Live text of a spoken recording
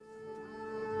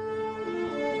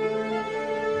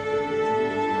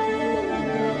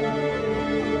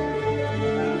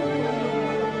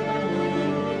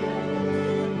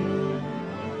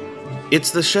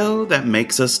It's the show that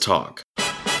makes us talk.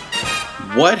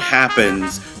 What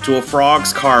happens to a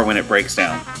frog's car when it breaks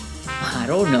down? I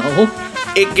don't know.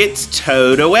 It gets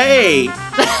towed away.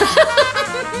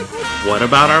 What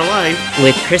about our life?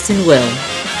 With Chris and Will.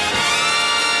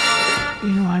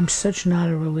 You know, I'm such not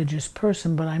a religious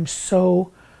person, but I'm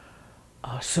so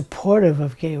supportive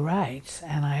of gay rights,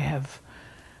 and I have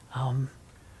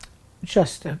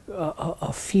just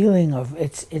a feeling of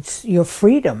it's your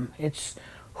freedom. It's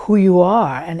who you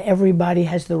are, and everybody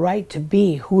has the right to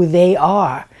be who they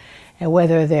are, and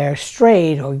whether they're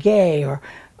straight or gay or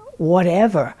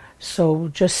whatever. So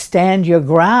just stand your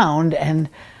ground and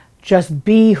just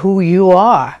be who you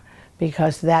are,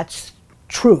 because that's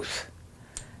truth.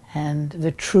 And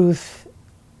the truth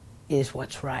is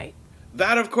what's right.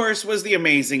 That, of course, was the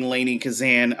amazing Lainie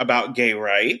Kazan about gay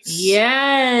rights.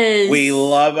 Yes. We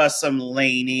love us some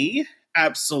Lainie.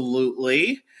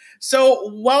 Absolutely.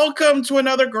 So welcome to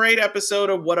another great episode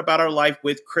of What About Our Life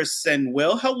with Chris and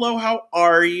Will. Hello, how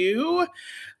are you?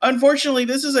 Unfortunately,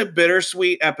 this is a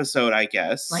bittersweet episode, I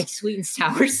guess. Like sweet and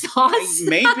sour sauce?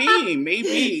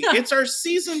 Maybe. It's our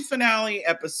season finale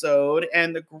episode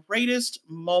and the greatest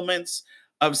moments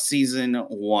of season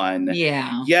 1.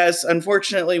 Yeah. Yes,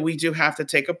 unfortunately, we do have to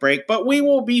take a break, but we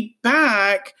will be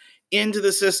back into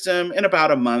the system in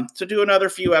about a month to do another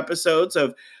few episodes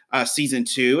of season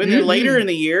 2, and then later in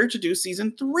the year to do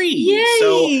season 3. Yay!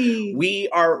 So we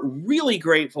are really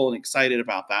grateful and excited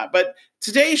about that. But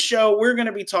today's show, we're going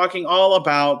to be talking all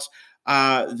about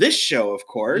this show, of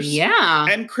course. Yeah.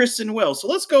 And Chris and Will. So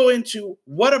let's go into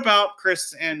what about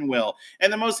Chris and Will?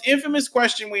 And the most infamous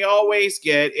question we always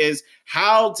get is,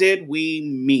 how did we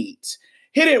meet?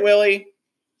 Hit it, Willie.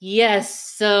 Yes.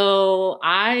 So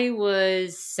I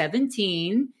was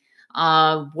 17,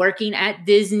 working at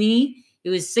Disney. It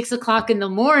was 6:00 in the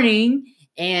morning,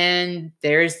 and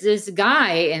there's this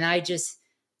guy, and I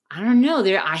don't know,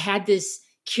 I had this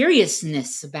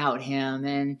curiousness about him,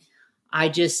 and I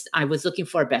was looking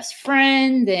for a best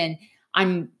friend, and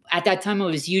at that time I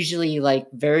was usually like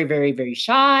very, very, very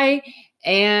shy,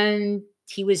 and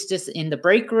he was just in the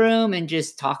break room and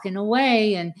just talking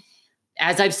away. And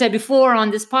as I've said before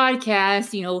on this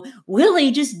podcast,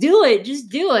 Willie, just do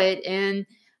it. And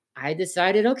I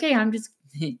decided, okay,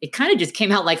 it kind of just came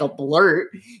out like a blurt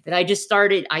that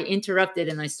I interrupted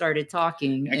and I started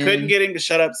talking. I couldn't get him to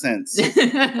shut up since.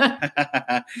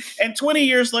 And 20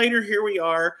 years later, here we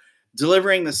are,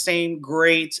 delivering the same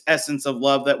great essence of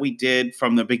love that we did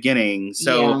from the beginning.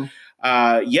 So,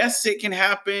 yes, it can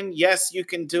happen. Yes, you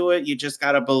can do it. You just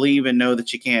got to believe and know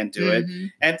that you can do it.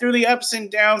 And through the ups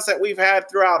and downs that we've had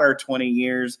throughout our 20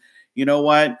 years, you know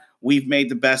what? We've made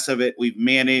the best of it. We've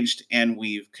managed and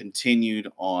we've continued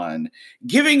on.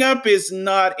 Giving up is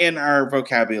not in our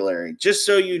vocabulary. Just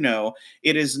so you know,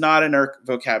 it is not in our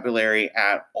vocabulary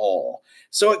at all.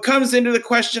 So it comes into the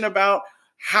question about,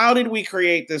 how did we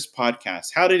create this podcast?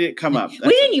 How did it come up? We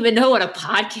didn't even know what a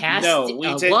podcast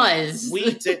was.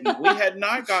 We didn't. We had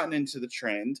not gotten into the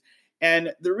trend.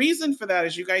 And the reason for that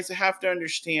is you guys have to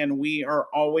understand we are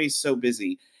always so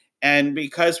busy. And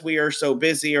because we are so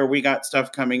busy or we got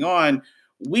stuff coming on,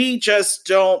 we just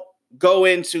don't go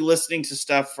into listening to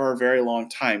stuff for a very long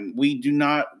time. We do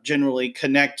not generally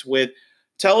connect with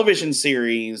television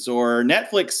series or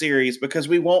Netflix series because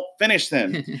we won't finish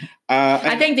them.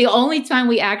 I think the only time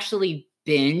we actually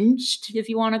binged, if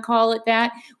you want to call it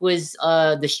that, was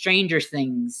the Stranger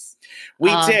Things. We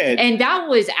did. And that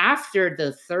was after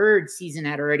the 3rd season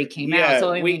had already came out.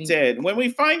 So we did. When we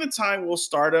find the time, we'll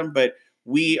start them, but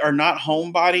we are not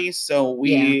homebodies, so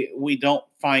we don't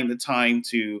find the time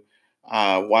to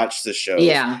watch the show.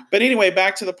 Yeah. But anyway,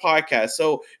 back to the podcast.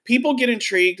 So people get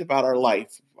intrigued about our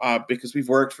life because we've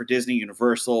worked for Disney,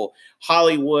 Universal,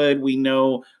 Hollywood. We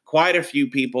know quite a few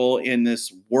people in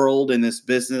this world, in this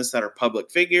business, that are public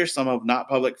figures, some of not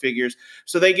public figures.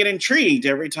 So they get intrigued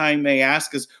every time they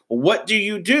ask us, well, what do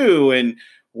you do? And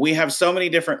we have so many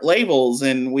different labels,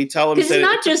 and we tell them it's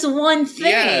not just one thing.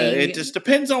 Yeah, it just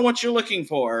depends on what you're looking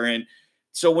for. And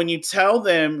so when you tell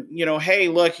them, hey,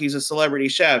 look, he's a celebrity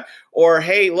chef, or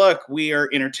hey, look, we are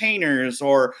entertainers,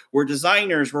 or we're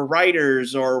designers, we're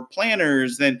writers, or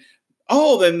planners, then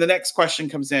the next question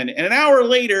comes in. And an hour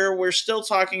later, we're still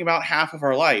talking about half of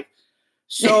our life.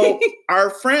 So our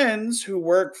friends who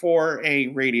work for a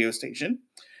radio station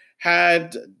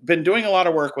had been doing a lot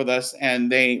of work with us,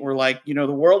 and they were like, the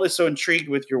world is so intrigued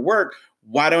with your work.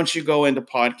 Why don't you go into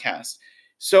podcasts?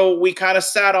 So we kind of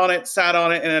sat on it.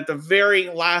 And at the very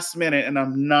last minute, and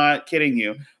I'm not kidding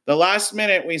you, the last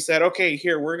minute we said, okay,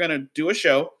 here, we're going to do a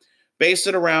show, base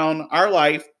it around our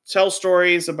life, tell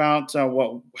stories about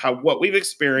what we've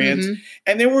experienced,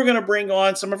 and then we're going to bring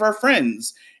on some of our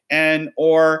friends and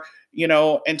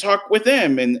talk with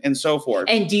them and so forth.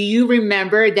 And do you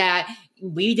remember that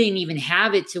we didn't even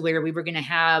have it to where we were going to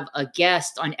have a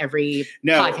guest on every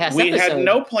podcast we episode? had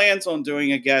no plans on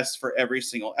doing a guest for every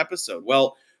single episode.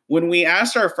 Well, when we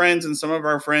asked our friends, and some of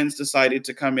our friends decided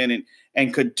to come in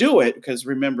and could do it, because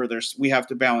remember, we have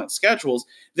to balance schedules,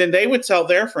 then they would tell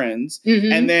their friends.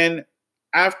 And then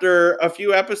after a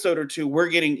few episodes or two, we're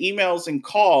getting emails and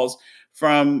calls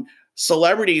from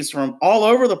celebrities from all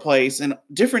over the place in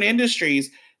different industries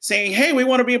saying, hey, we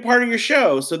want to be a part of your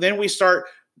show. So then we start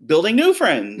building new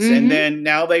friends. And then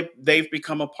now they've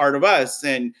become a part of us.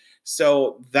 And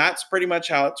so that's pretty much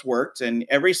how it's worked. And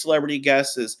every celebrity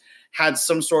guest has had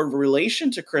some sort of relation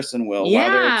to Chris and Will,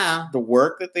 whether it's the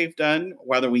work that they've done,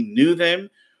 whether we knew them,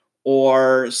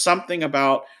 or something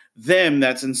about them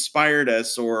that's inspired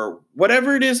us, or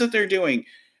whatever it is that they're doing.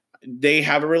 They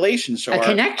have a relationship. A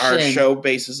connection. Our show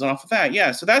bases off of that.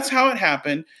 Yeah. So that's how it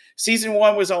happened. Season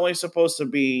 1 was only supposed to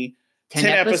be 10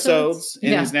 episodes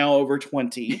and is now over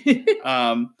 20.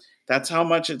 That's how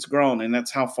much it's grown, and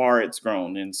that's how far it's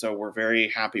grown. And so we're very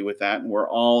happy with that. And we're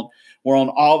on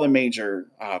all the major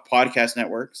podcast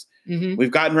networks.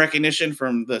 We've gotten recognition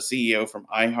from the CEO from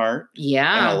iHeart.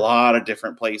 Yeah. And a lot of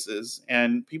different places,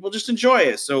 and people just enjoy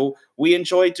it. So we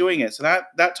enjoy doing it. So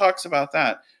that talks about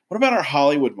that. What about our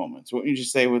Hollywood moments? What would you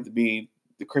say would be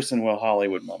the Chris and Will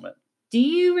Hollywood moment? Do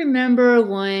you remember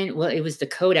when, well, it was the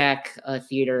Kodak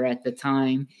Theater at the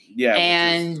time. Yeah.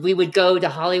 And we would go to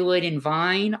Hollywood and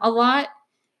Vine a lot.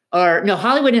 Or no,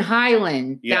 Hollywood and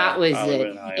Highland. Yeah, that was Hollywood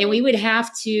it. and And we would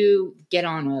have to get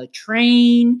on a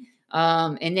train.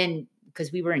 And then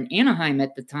because we were in Anaheim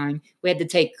at the time, we had to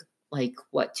take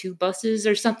 2 buses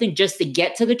or something just to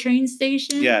get to the train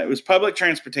station. Yeah, it was public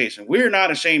transportation. We're not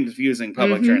ashamed of using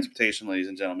public transportation, ladies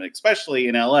and gentlemen, especially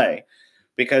in LA,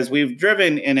 because we've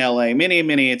driven in LA many,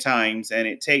 many times, and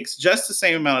it takes just the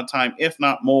same amount of time, if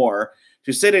not more,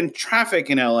 to sit in traffic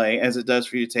in LA as it does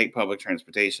for you to take public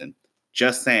transportation.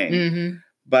 Just saying.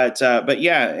 But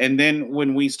yeah, and then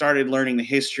when we started learning the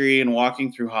history and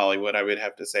walking through Hollywood, I would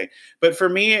have to say, but for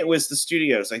me, it was the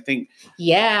studios. I think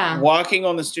walking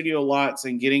on the studio lots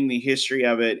and getting the history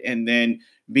of it, and then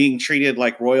being treated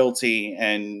like royalty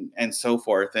and so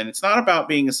forth. And it's not about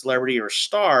being a celebrity or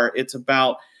star. It's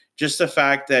about just the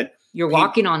fact that you're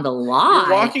walking on the lot.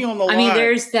 You're walking on the lot. I mean,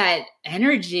 there's that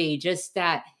energy, just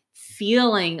that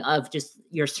feeling of just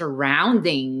your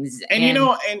surroundings. And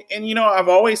I've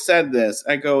always said this.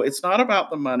 I go, it's not about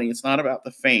the money. It's not about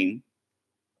the fame.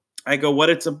 I go, what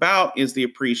it's about is the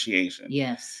appreciation.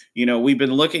 Yes. We've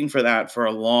been looking for that for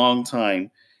a long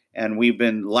time, and we've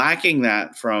been lacking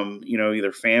that from,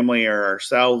 either family or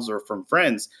ourselves or from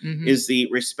friends, is the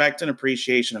respect and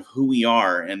appreciation of who we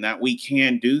are and that we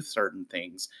can do certain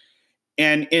things.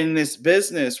 And in this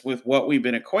business, with what we've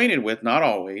been acquainted with, not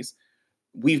always,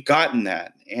 we've gotten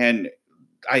that. And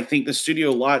I think the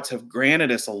studio lots have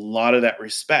granted us a lot of that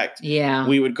respect. Yeah.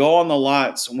 We would go on the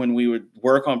lots when we would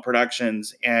work on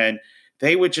productions, and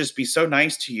they would just be so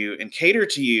nice to you and cater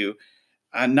to you,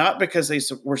 not because they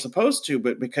were supposed to,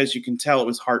 but because you can tell it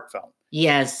was heartfelt.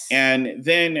 Yes. And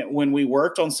then when we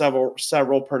worked on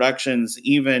several productions,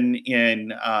 even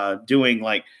in doing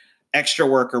extra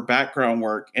work or background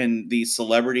work, and these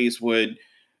celebrities would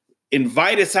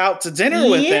invite us out to dinner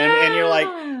with them, and you're like,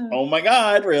 oh my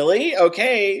God, really?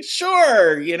 Okay,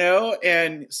 sure.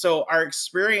 And so our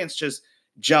experience just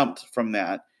jumped from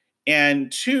that.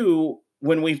 And 2,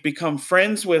 when we've become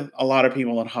friends with a lot of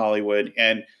people in Hollywood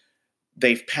and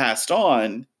they've passed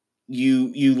on,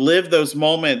 you live those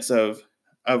moments of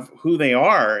who they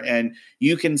are, and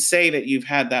you can say that you've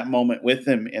had that moment with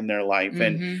them in their life.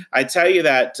 And I tell you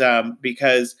that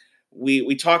because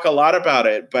we talk a lot about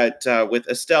it, but with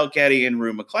Estelle Getty and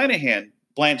Rue McClanahan,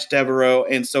 Blanche Devereaux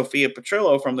and Sophia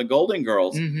Petrillo from the Golden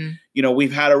Girls,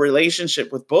 we've had a relationship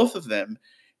with both of them,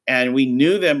 and we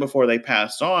knew them before they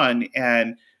passed on,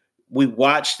 and we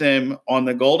watch them on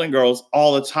the Golden Girls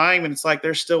all the time, and it's like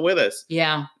they're still with us.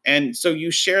 Yeah. And so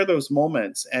you share those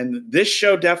moments, and this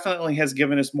show definitely has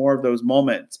given us more of those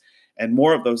moments and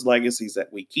more of those legacies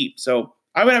that we keep. So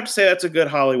I would have to say that's a good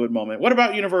Hollywood moment. What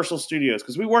about Universal Studios?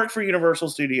 Because we worked for Universal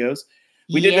Studios.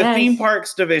 We did the theme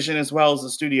parks division as well as the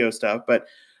studio stuff, but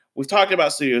we've talked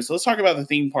about studios. So let's talk about the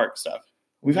theme park stuff.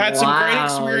 We've had some great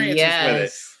experiences with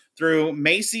it. Through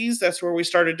Macy's, that's where we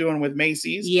started doing with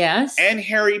Macy's. Yes. And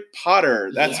Harry Potter.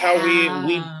 That's how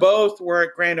we both were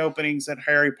at grand openings at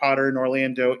Harry Potter in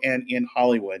Orlando and in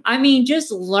Hollywood. I mean,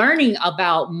 just learning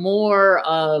about more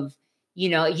of,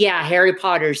 yeah, Harry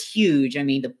Potter's huge. I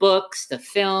mean, the books, the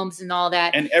films, and all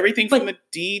that. And everything from the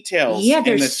details. Yeah, and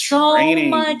there's the so training.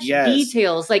 much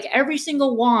details. Like every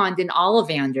single wand in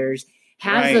Ollivanders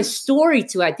has a story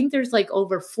to it. I think there's like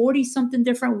over 40 something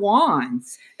different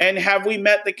wands. And have we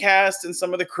met the cast and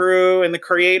some of the crew and the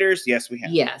creators? Yes, we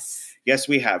have. Yes,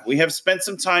 we have. We have spent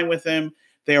some time with them.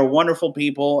 They are wonderful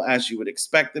people, as you would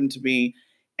expect them to be.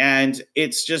 And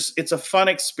it's a fun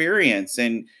experience.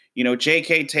 And,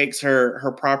 JK takes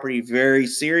her property very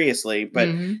seriously, but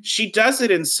she does it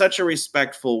in such a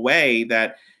respectful way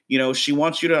that, she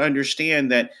wants you to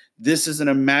understand that this is an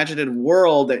imaginative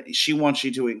world that she wants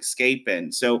you to escape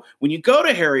in. So when you go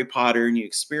to Harry Potter and you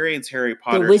experience Harry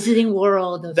Potter, the wizarding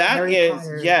world of Harry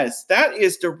Potter. Yes, that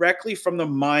is directly from the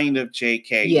mind of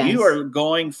JK. Yes. You are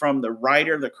going from the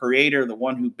writer, the creator, the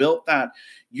one who built that.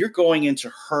 You're going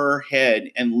into her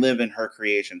head and live in her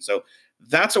creation. So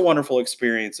that's a wonderful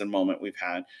experience and moment we've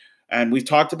had. And we've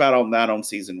talked about that on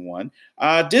season 1.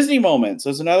 Disney moments.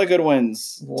 Those another good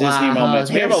ones. Wow, Disney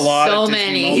moments. We have a lot of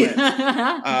Disney many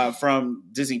moments from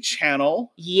Disney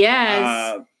Channel.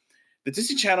 Yes. The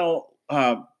Disney Channel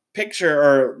picture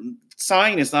or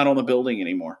sign is not on the building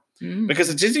anymore. Because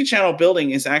the Disney Channel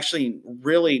building is actually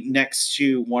really next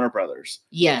to Warner Brothers.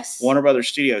 Yes. Warner Brothers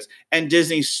Studios. And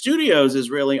Disney Studios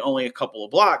is really only a couple of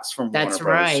blocks from Warner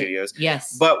Brothers Studios.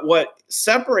 Yes. But what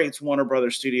separates Warner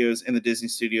Brothers Studios and the Disney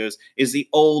Studios is the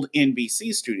old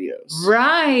NBC Studios.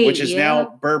 Right. Which is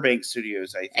now Burbank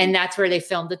Studios, I think. And that's where they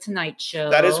filmed The Tonight Show.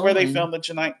 That is where they filmed The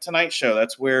Tonight Show.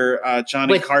 That's where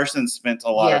Johnny Carson spent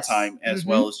a lot of time, as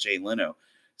well as Jay Leno.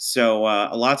 So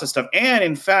lots of stuff. And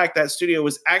in fact, that studio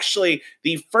was actually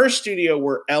the first studio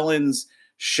where Ellen's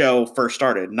show first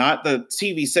started, not the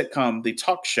TV sitcom, the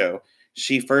talk show.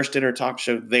 She first did her talk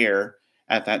show there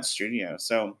at that studio.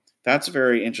 So that's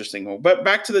very interesting. But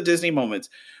back to the Disney moments.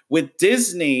 With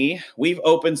Disney, we've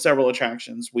opened several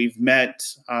attractions. We've met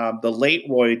the late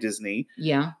Roy Disney.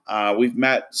 Yeah. We've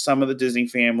met some of the Disney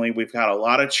family. We've got a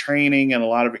lot of training and a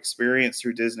lot of experience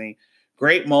through Disney.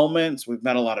 Great moments. We've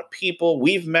met a lot of people.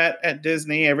 We've met at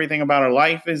Disney. Everything about our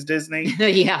life is Disney.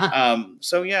 Yeah.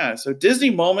 So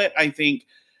Disney moment, I think,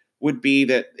 would be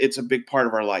that it's a big part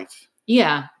of our life.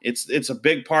 Yeah. It's a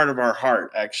big part of our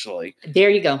heart, actually. There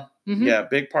you go. Yeah,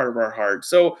 big part of our heart.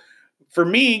 So for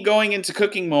me, going into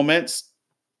cooking moments,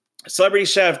 celebrity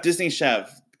chef, Disney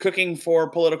chef, cooking for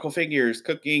political figures,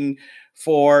 cooking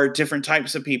for different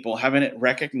types of people, having it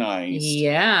recognized.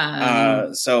 Yeah.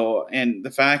 And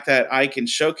the fact that I can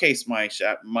showcase my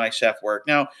chef work.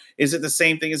 Now, is it the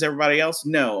same thing as everybody else?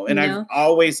 No. And I've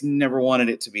always never wanted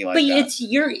it to be like that. But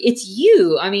it's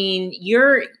you. I mean,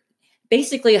 you're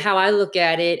basically how I look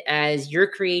at it as you're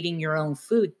creating your own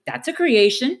food. That's a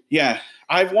creation. Yeah.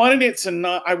 I wanted it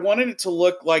to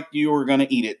look like you were going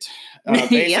to eat it.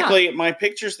 Basically, my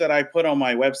pictures that I put on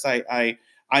my website, I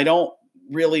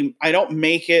don't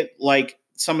make it like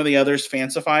some of the others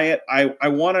fancify it. I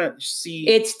want to see.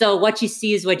 It's what you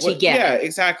see is what you get. Yeah,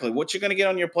 exactly. What you're going to get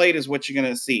on your plate is what you're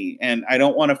going to see. And I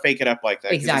don't want to fake it up like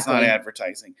that. Exactly. It's not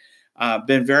advertising.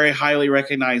 Been very highly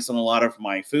recognized on a lot of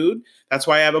my food. That's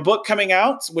why I have a book coming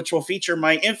out, which will feature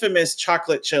my infamous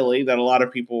chocolate chili that a lot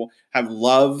of people have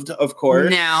loved, of course.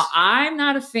 Now, I'm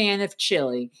not a fan of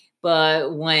chili,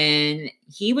 but when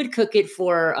he would cook it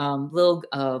for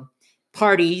little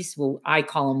parties, well, I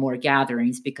call them more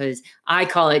gatherings because I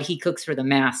call it he cooks for the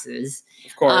masses.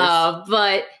 Of course.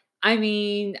 But I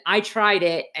mean, I tried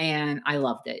it and I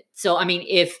loved it. So, I mean,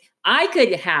 if I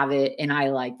could have it and I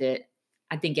liked it,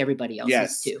 I think everybody else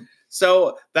is too.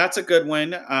 So that's a good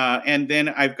one. And then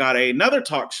I've got another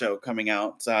talk show coming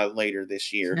out later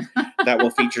this year that will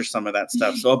feature some of that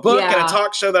stuff. So a book and a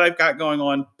talk show that I've got going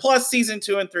on, plus season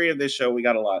 2 and 3 of this show. We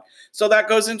got a lot. So that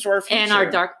goes into our future. And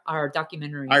our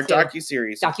documentary. Our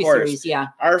docuseries. Docuseries, yeah.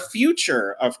 Our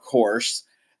future, of course.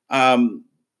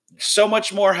 So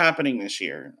much more happening this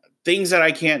year. Things that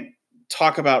I can't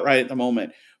talk about right at the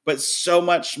moment. But so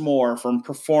much more from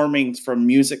performing, from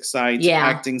music side to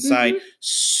acting side.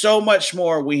 So much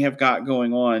more we have got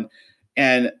going on.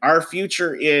 And our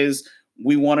future is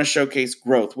we want to showcase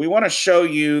growth. We want to show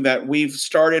you that we've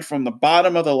started from the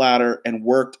bottom of the ladder and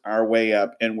worked our way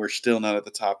up. And we're still not at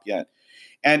the top yet.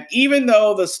 And even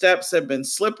though the steps have been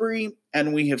slippery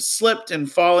and we have slipped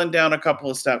and fallen down a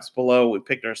couple of steps below, we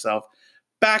picked ourselves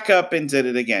back up and did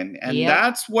it again. And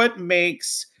that's what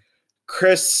makes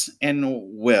Chris and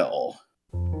Will.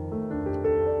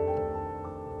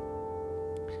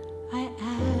 I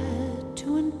add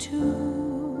 2 and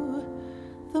 2,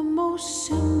 the most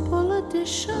simple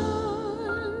addition,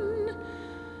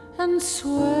 and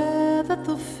swear that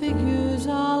the figures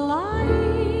are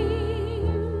lying.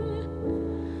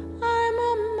 I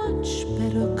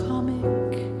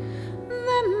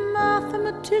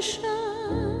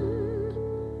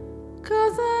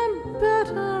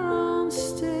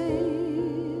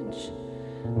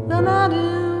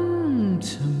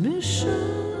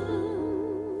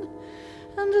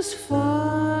as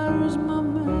far as my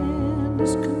man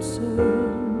is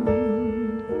concerned.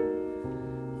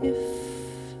 If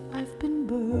I've been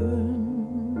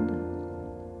burned,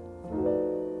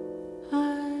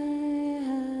 I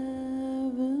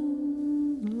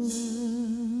haven't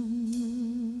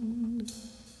learned.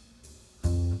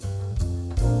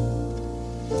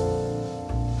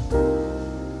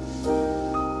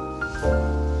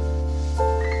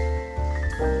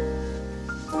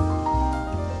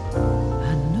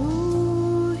 I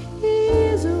know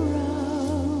he's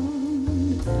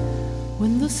around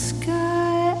when the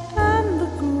sky and the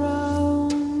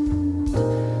ground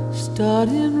start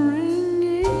in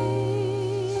ringing.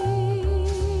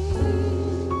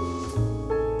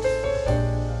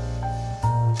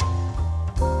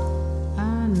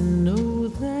 I know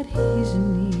that he's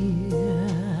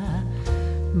near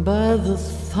by the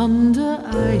thunder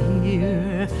I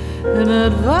hear in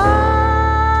advance.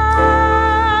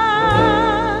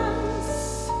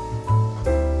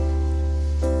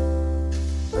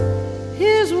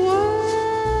 His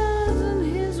words and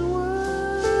his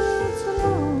words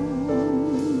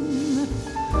alone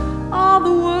are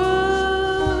the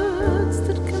words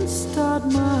that can start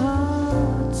my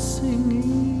heart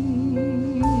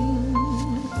singing.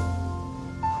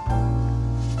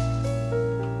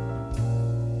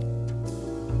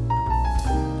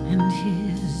 And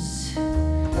his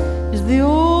is the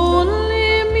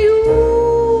only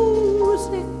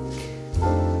music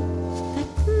that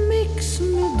makes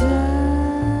me dance.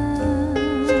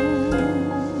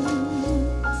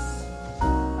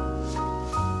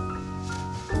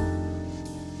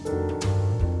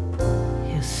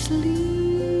 He'll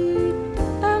sleep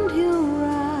and he'll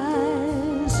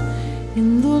rise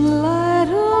in the light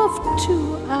of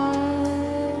two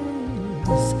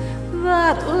eyes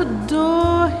that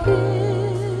adore him.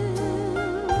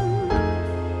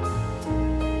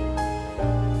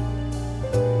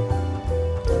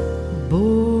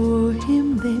 Bore him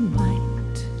they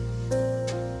might,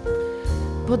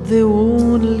 but they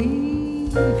won't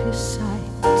leave his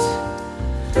sight,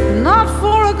 not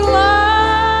for a glance.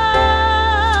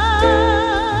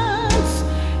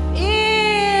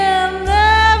 In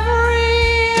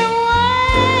every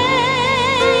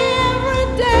way, every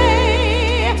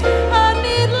day, I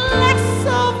need less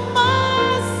of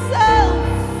myself.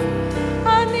 I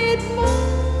need more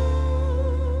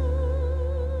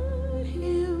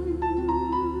him.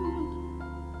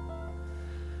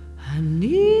 I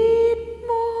need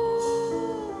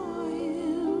more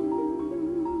him.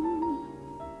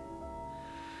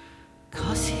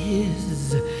 'Cause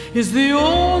his is the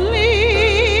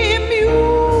only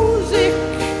music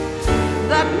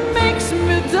that makes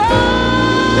me dance.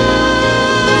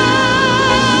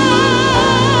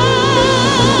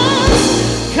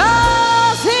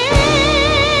 'Cause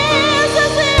his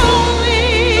is the only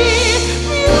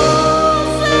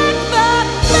music that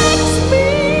makes me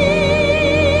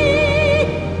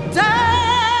dance.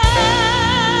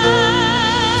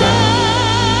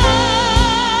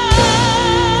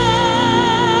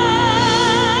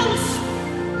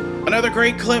 Another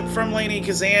great clip from Lainey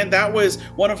Kazan. That was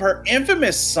one of her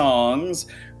infamous songs,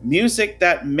 Music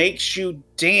That Makes You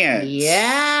Dance.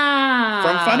 Yeah.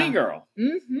 From Funny Girl.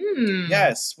 Mm-hmm.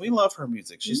 Yes, we love her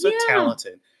music. She's so Yeah.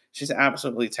 talented. She's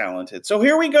absolutely talented. So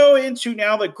here we go into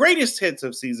now the greatest hits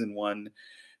of season 1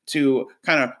 to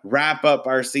kind of wrap up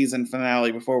our season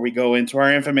finale before we go into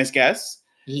our infamous guests.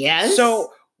 Yes.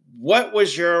 So what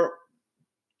was your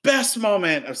best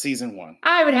moment of season 1?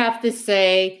 I would have to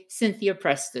say Cynthia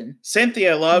Preston.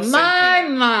 Cynthia loves My,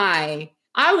 Cynthia. my.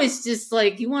 I was just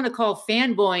like, you want to call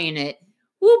fanboying it.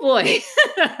 Oh boy.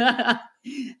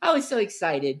 I was so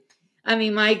excited. I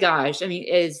mean, my gosh. I mean,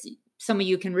 as some of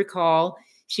you can recall,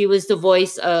 she was the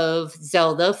voice of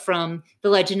Zelda from The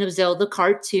Legend of Zelda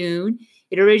cartoon.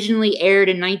 It originally aired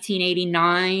in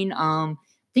 1989. I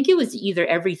think it was either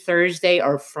every Thursday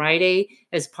or Friday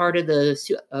as part of the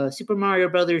Super Mario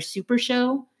Brothers Super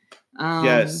Show.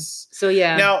 Yes. So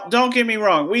yeah. Now, don't get me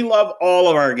wrong. We love all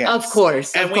of our guests. Of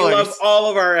course. And we love all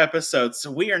of our episodes.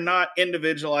 So we are not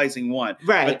individualizing one.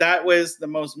 Right. But that was the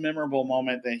most memorable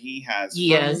moment that he has.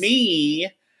 Yes. For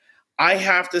me, I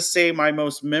have to say my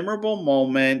most memorable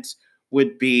moment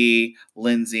would be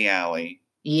Lindsay Alley.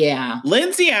 Yeah.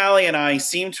 Lindsay Alley and I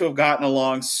seem to have gotten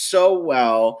along so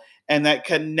well. And that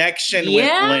connection with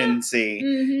Lindsay.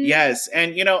 Mm-hmm. Yes.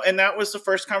 And, you know, and that was the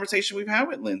first conversation we've had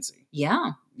with Lindsay.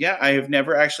 Yeah. Yeah, I have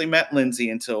never actually met Lindsay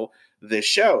until this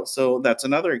show. So that's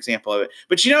another example of it.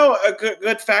 But a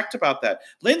good fact about that.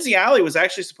 Lindsay Alley was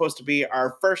actually supposed to be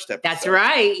our first episode. That's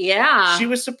right. Yeah. She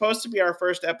was supposed to be our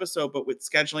first episode, but with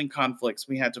scheduling conflicts,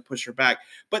 we had to push her back.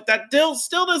 But that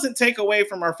still doesn't take away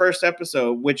from our first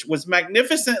episode, which was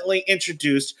magnificently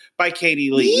introduced by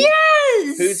Katie Lee.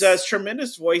 Yes. Who does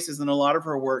tremendous voices, and a lot of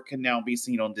her work can now be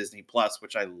seen on Disney Plus,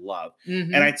 which I love.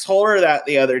 Mm-hmm. And I told her that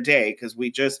the other day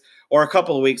or a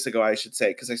couple of weeks ago, I should say,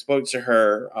 because I spoke to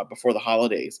her before the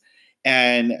holidays.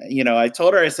 And, I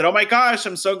told her, I said, oh my gosh,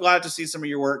 I'm so glad to see some of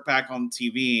your work back on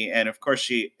TV. And of course,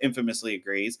 she infamously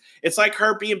agrees. It's like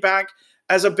her being back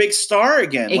as a big star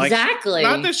again. Exactly.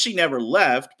 Not that she never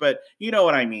left, but you know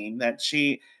what I mean, that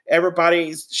she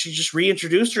just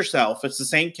reintroduced herself. It's the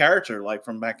same character like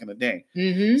from back in the day.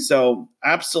 Mm-hmm. So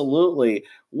absolutely.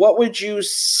 What would you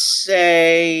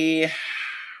say?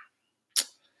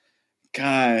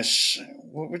 Gosh,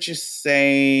 what would you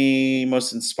say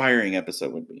most inspiring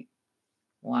episode would be?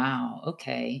 Wow.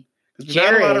 Okay.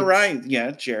 Jared. Not a lot of right.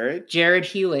 Yeah, Jared. Jared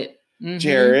Hewitt. Mm-hmm.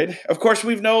 Jared. Of course,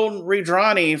 we've known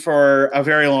Redrani for a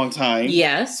very long time.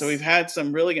 Yes. So we've had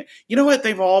some really good. You know what?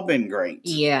 They've all been great.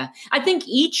 Yeah. I think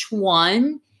each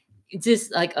one,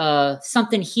 just like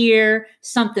something here,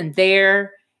 something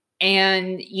there.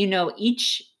 And,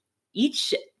 each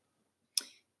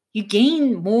you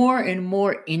gain more and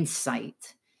more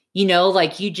insight,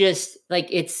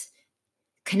 it's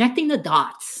connecting the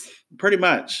dots. Pretty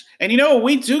much. And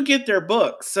we do get their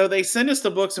books. So they send us the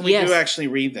books and we do actually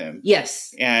read them.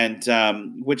 Yes. And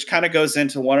which kind of goes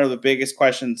into one of the biggest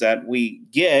questions that we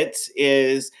get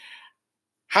is,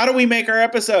 how do we make our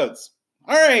episodes?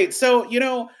 All right. So,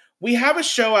 we have a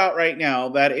show out right now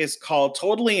that is called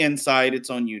Totally Inside. It's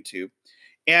on YouTube.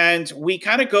 And we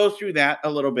kind of go through that a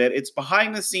little bit. It's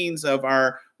behind the scenes of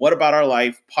our What About Our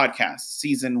Life podcast,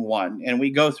 season 1. And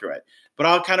we go through it. But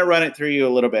I'll kind of run it through you a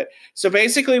little bit. So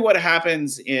basically what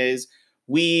happens is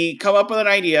we come up with an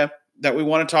idea that we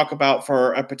want to talk about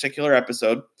for a particular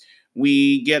episode.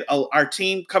 We get our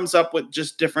team comes up with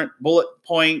just different bullet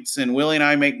points, and Willie and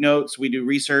I make notes. We do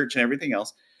research and everything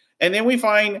else. And then we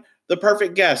find the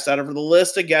perfect guest out of the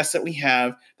list of guests that we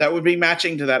have that would be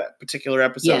matching to that particular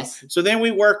episode. Yes. So then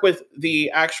we work with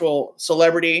the actual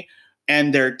celebrity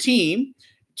and their team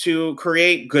to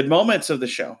create good moments of the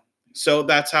show. So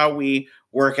that's how we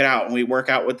work it out, and we work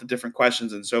out with the different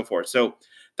questions and so forth. So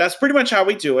that's pretty much how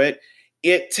we do it.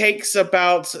 It takes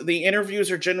the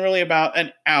interviews are generally about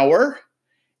an hour,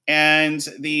 and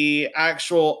the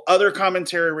actual other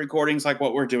commentary recordings, like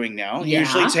what we're doing now,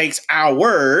 usually takes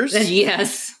hours.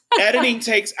 Yes. Editing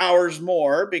takes hours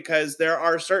more because there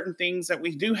are certain things that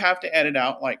we do have to edit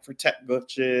out, like for tech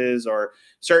glitches or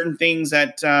certain things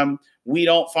that we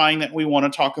don't find that we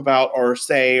want to talk about or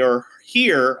say or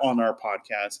hear on our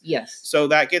podcast. Yes. So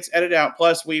that gets edited out.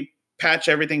 Plus, we patch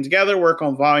everything together, work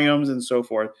on volumes and so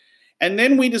forth. And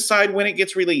then we decide when it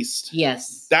gets released.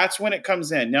 Yes. That's when it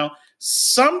comes in. Now,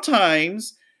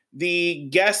 sometimes the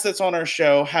guest that's on our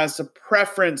show has a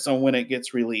preference on when it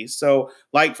gets released. So,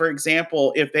 like, for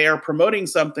example, if they are promoting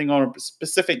something on a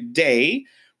specific day,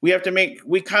 we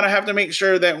kind of have to make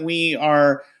sure that we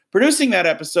are producing that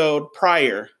episode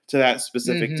prior to that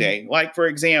specific day. Like, for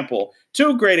example,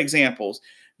 2 great examples.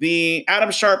 The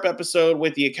Adam Sharp episode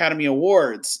with the Academy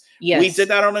Awards. Yes. We did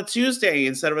that on a Tuesday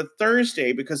instead of a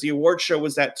Thursday because the award show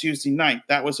was that Tuesday night.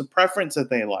 That was a preference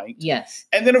that they liked. Yes.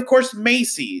 And then, of course,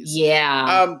 Macy's.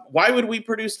 Yeah. Why would we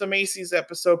produce the Macy's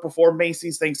episode before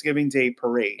Macy's Thanksgiving Day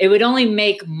Parade? It would only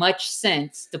make much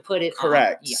sense to put it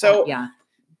correct. On. So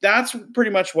that's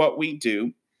pretty much what we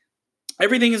do.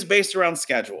 Everything is based around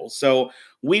schedule. So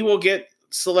we will get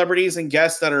celebrities and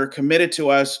guests that are committed to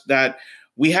us that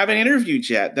we haven't interviewed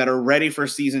yet that are ready for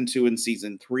season 2 and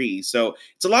season 3. So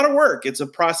it's a lot of work. It's a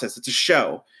process. It's a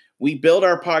show. We build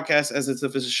our podcast as if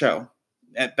it's a show.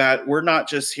 At that, we're not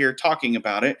just here talking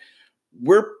about it.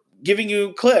 We're giving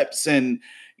you clips and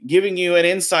giving you an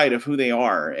insight of who they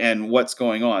are and what's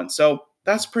going on. So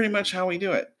that's pretty much how we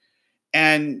do it.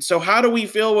 And so how do we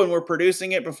feel when we're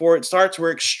producing it before it starts?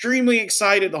 We're extremely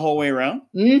excited the whole way around.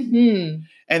 Mm-hmm.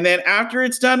 And then after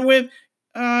it's done with,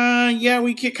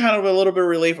 we get kind of a little bit of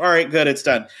relief. All right, good, it's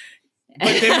done.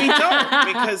 But then we don't,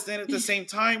 because then at the same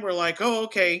time, we're like, oh,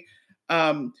 okay.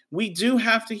 We do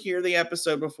have to hear the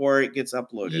episode before it gets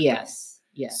uploaded. Yes.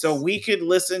 Yes. So we could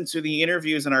listen to the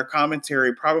interviews and our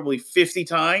commentary probably 50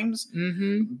 times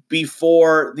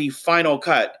before the final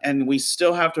cut. And we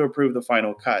still have to approve the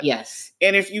final cut. Yes.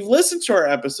 And if you've listened to our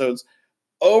episodes,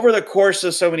 over the course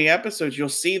of so many episodes, you'll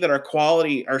see that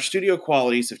our studio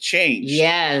qualities have changed.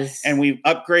 Yes. And we've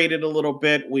upgraded a little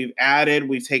bit. We've added,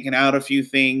 we've taken out a few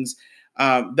things.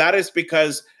 that is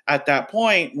because at that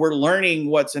point, we're learning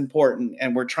what's important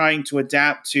and we're trying to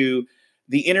adapt to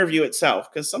the interview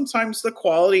itself. Because sometimes the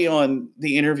quality on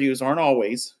the interviews aren't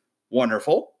always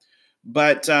wonderful.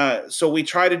 But so we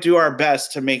try to do our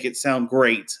best to make it sound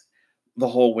great the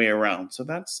whole way around. So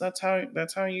that's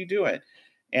how you do it.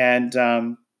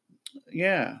 And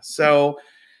yeah. So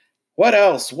what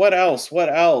else? What do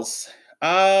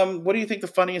you think the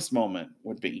funniest moment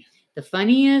would be? The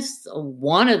funniest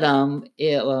one of them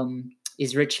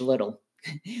is Rich Little.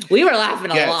 We were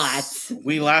laughing a lot.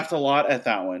 We laughed a lot at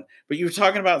that one. But you were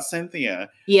talking about Cynthia.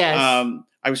 Yes.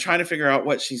 I was trying to figure out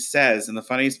what she says, and the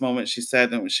funniest moment she said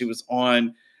that when she was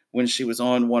on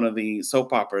one of the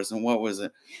soap operas, and what was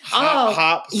it?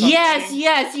 Hop. Yes.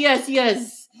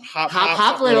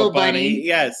 Hop, little bunny.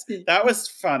 Yes, that was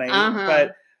funny.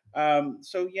 But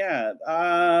so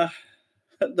yeah.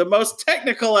 The most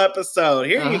technical episode.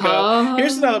 Here you go.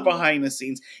 Here's another behind the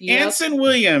scenes. Yep. Anson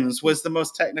Williams was the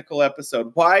most technical episode.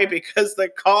 Why? Because the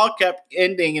call kept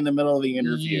ending in the middle of the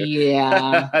interview.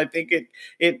 Yeah. I think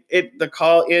the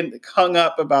call hung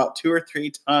up about 2 or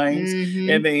 3 times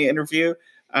in the interview.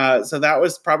 So that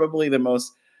was probably the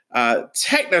most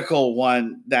technical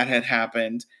one that had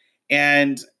happened.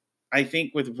 And I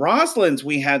think with Rosalind's,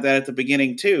 we had that at the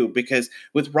beginning too, because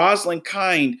with Rosalind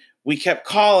Kind, we kept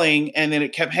calling and then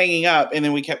it kept hanging up and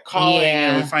then we kept calling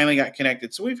and we finally got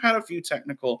connected. So we've had a few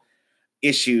technical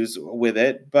issues with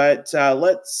it, but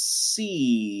let's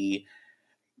see.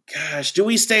 Gosh, do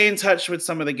we stay in touch with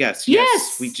some of the guests?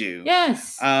 Yes, we do.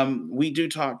 Yes. We do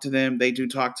talk to them. They do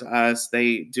talk to us.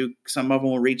 Some of them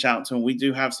will reach out to them. We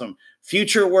do have some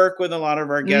future work with a lot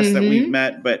of our guests that we've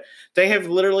met, but they have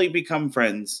literally become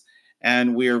friends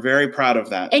and we are very proud of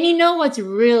that. And you know what's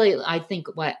really, I think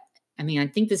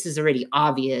this is already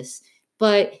obvious,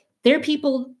 but they're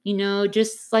people,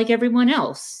 just like everyone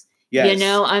else. Yes.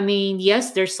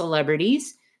 Yes, they're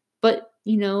celebrities, but,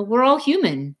 we're all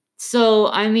human. So,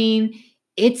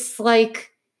 it's like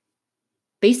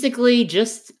basically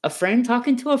just a friend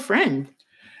talking to a friend.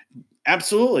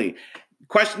 Absolutely.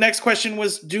 Next question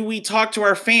was, do we talk to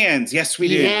our fans? Yes, we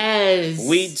do. Yes.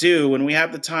 We do. When we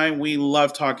have the time, we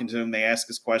love talking to them. They ask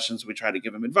us questions. We try to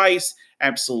give them advice.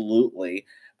 Absolutely.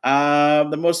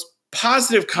 The most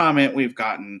positive comment we've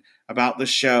gotten about the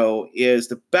show is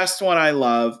the best one I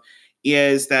love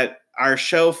is that our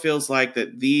show feels like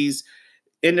that these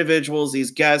individuals,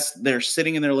 these guests, they're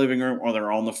sitting in their living room or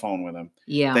they're on the phone with them.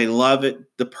 Yeah. They love it,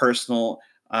 the personal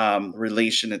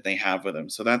relation that they have with them.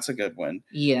 So that's a good one.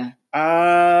 Yeah.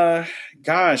 Our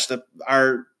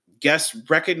guests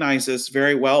recognize us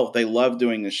very well. They love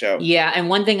doing the show. Yeah. And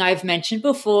one thing I've mentioned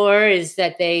before is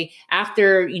that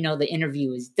after, the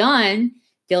interview is done,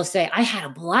 they'll say, I had a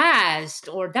blast,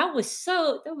 or that was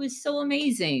so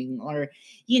amazing. Or,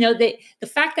 the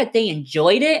fact that they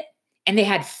enjoyed it and they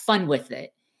had fun with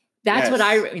it. That's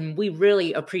what we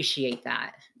really appreciate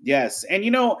that. Yes. And,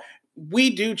 we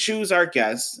do choose our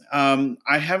guests.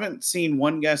 I haven't seen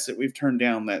one guest that we've turned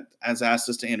down that has asked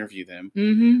us to interview them.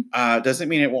 Mm-hmm. Doesn't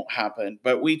mean it won't happen,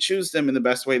 but we choose them in the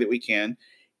best way that we can.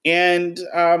 And,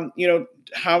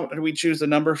 how do we choose the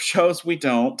number of shows? We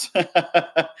don't.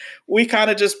 We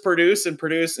kind of just produce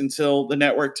until the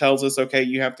network tells us, okay,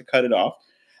 you have to cut it off.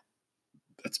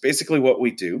 That's basically what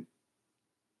we do.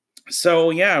 So,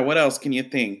 yeah, what else can you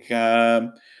think?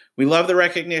 We love the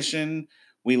recognition.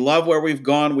 We love where we've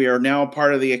gone. We are now a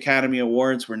part of the Academy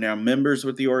Awards. We're now members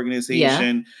with the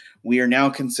organization. Yeah. We are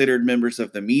now considered members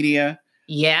of the media.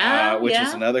 Yeah. Which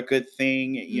is another good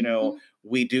thing. Mm-hmm.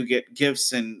 We do get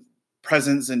gifts and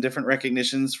presents and different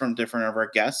recognitions from different of our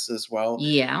guests as well.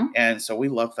 Yeah. And so we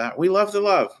love that. We love the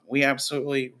love. We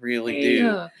absolutely really do.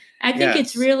 Yeah. I think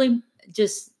it's really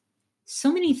just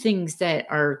so many things that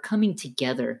are coming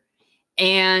together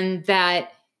and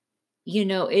that,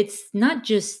 it's not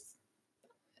just,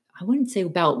 I wouldn't say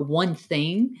about one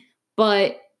thing,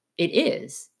 but it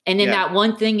is. And then that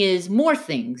one thing is more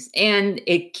things. And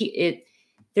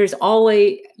there's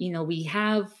always, we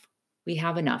have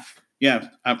enough. Yeah,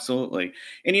 absolutely.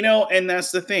 And, and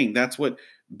that's the thing. That's what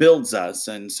builds us.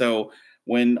 And so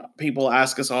when people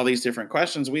ask us all these different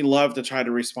questions, we love to try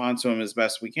to respond to them as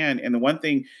best we can. And the one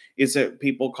thing is that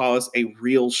people call us a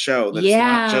real show. That's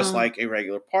not just like a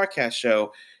regular podcast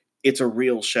show. It's a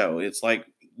real show. It's like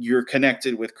you're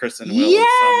connected with Chris and Will in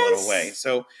some little way.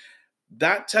 So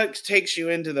that takes you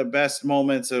into the best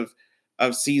moments of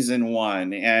season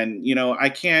 1. And, I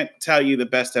can't tell you the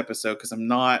best episode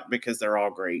because they're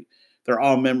all great. They're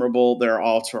all memorable. They're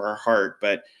all to our heart.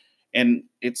 And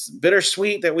it's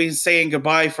bittersweet that we're saying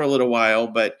goodbye for a little while,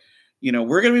 but,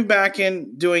 we're going to be back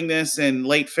in doing this in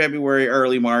late February,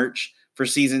 early March. for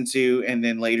season 2, and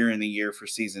then later in the year for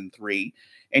season 3.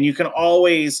 And you can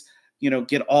always,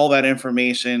 get all that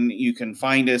information. You can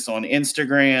find us on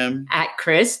Instagram at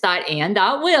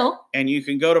chris.and.will. And you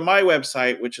can go to my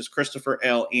website, which is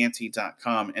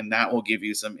christopherlante.com, and that will give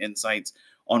you some insights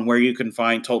on where you can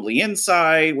find Totally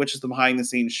Inside, which is the behind the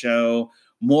scenes show,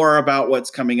 more about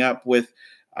what's coming up with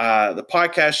the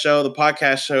podcast show. The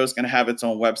podcast show is going to have its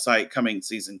own website coming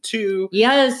season 2.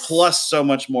 Yes. Plus so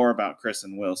much more about Chris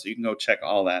and Will. So you can go check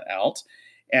all that out.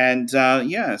 And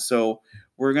so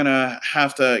we're going to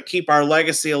have to keep our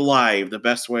legacy alive the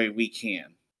best way we can.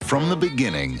 From the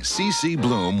beginning, CeCe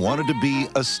Bloom wanted to be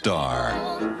a star.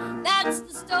 That's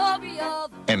the story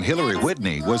of... And Hillary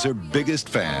Whitney was her biggest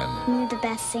fan. You're the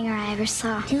best singer I ever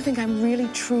saw. Do you think I'm really,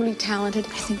 truly talented? I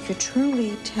think you're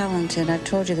truly talented. I've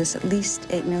told you this at least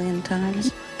 8 million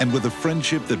times. And with a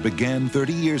friendship that began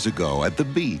 30 years ago at the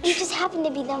beach. You just happen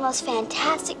to be the most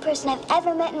fantastic person I've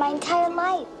ever met in my entire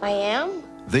life. I am?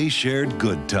 They shared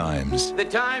good times. The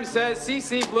Times says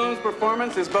CeCe Bloom's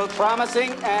performance is both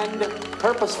promising and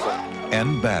purposeful.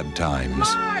 And bad times.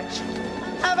 March!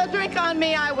 Have a drink on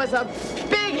me. I was a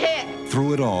big hit.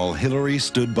 Through it all, Hillary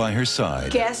stood by her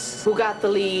side. Guess who got the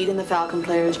lead in the Falcon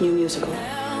Players' new musical?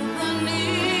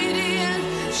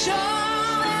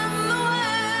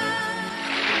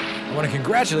 I want to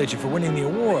congratulate you for winning the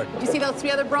award. Did you see those 3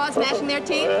 other broads gnashing their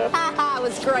teeth? Ha ha, it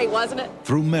was great, wasn't it?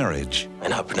 Through marriage.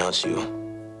 And I'll pronounce you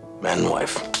man and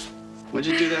wife.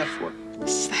 What'd you do that for?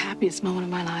 This is the happiest moment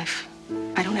of my life.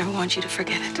 I don't ever want you to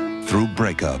forget it. Through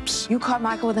breakups. You caught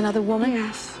Michael with another woman?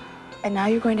 Yes. And now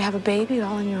you're going to have a baby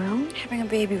all on your own? Having a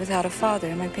baby without a father,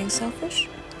 am I being selfish?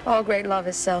 All great love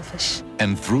is selfish.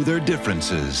 And through their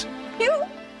differences. You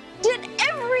did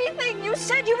everything you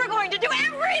said you were going to do.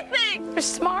 Everything! You're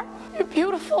smart. You're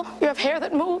beautiful. You have hair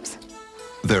that moves.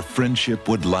 Their friendship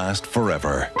would last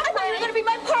forever. I thought you were going to be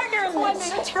my partner in I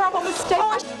made a terrible mistake.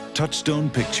 Touchstone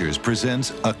Pictures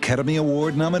presents Academy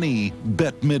Award nominee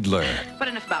Bette Midler. But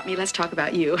enough about me. Let's talk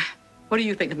about you. What do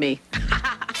you think of me?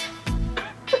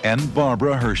 And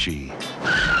Barbara Hershey.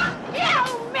 You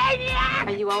maniac!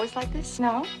 Are you always like this?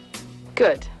 No?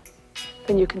 Good.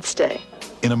 Then you can stay.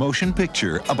 In a motion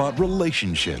picture about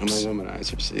relationships. I'm a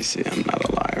womanizer, CeCe. I'm not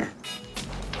a liar.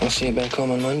 I'll see you back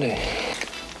home on Monday.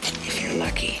 If you're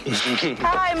lucky.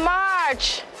 Hi,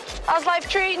 Marge. How's life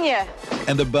treating you?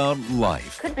 And about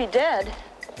life. Could be dead.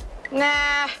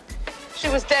 Nah. If she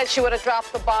was dead, she would have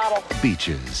dropped the bottle.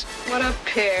 Beaches. What a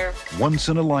pair. Once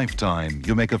in a lifetime,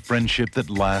 you make a friendship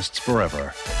that lasts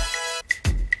forever.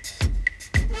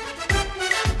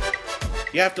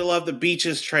 You have to love the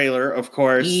Beaches trailer, of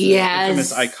course. Yes. The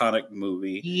infamous iconic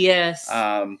movie. Yes.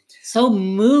 So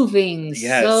moving.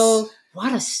 Yes. So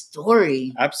what a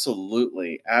story.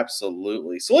 Absolutely.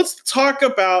 Absolutely. So let's talk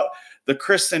about the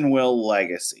Chris and Will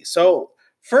legacy. So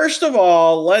first of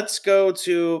all, let's go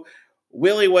to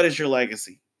Willie. What is your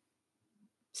legacy?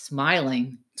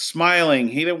 Smiling. Smiling.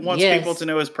 He wants Yes. people to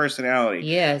know his personality.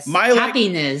 Yes. My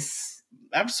happiness.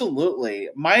 Absolutely.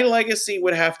 My legacy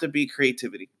would have to be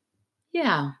creativity.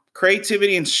 Yeah.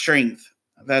 Creativity and strength.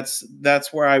 That's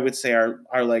where I would say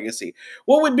our legacy.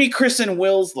 What would be Chris and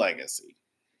Will's legacy?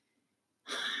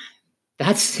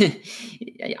 That's,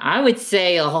 I would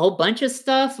say a whole bunch of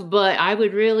stuff, but I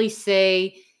would really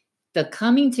say the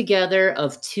coming together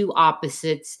of two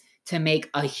opposites to make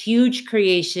a huge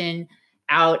creation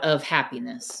out of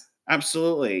happiness.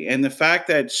 Absolutely. And the fact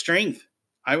that strength,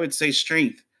 I would say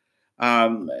strength.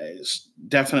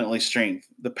 Definitely strength.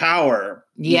 The power.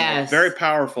 Yes. Very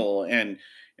powerful and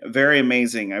very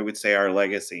amazing, I would say, our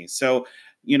legacy. So,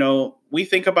 we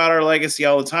think about our legacy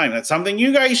all the time. That's something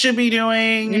you guys should be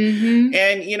doing. Mm-hmm.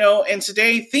 And, and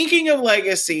today, thinking of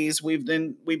legacies, we've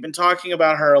been talking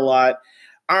about her a lot.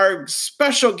 Our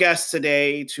special guest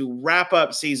today to wrap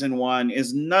up season 1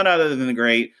 is none other than the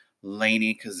great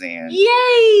Lainie Kazan.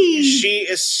 Yay! She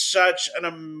is such an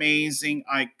amazing,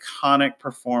 iconic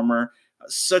performer.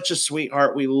 Such a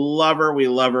sweetheart. We love her. We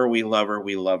love her. We love her.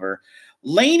 We love her.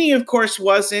 Lainie, of course,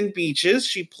 was in Beaches.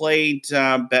 She played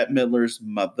Bette Midler's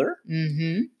mother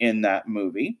in that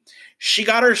movie. She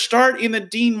got her start in the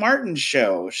Dean Martin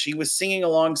show. She was singing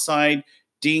alongside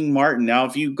Dean Martin. Now,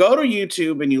 if you go to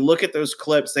YouTube and you look at those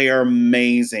clips, they are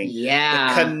amazing.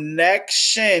 Yeah. The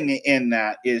connection in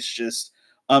that is just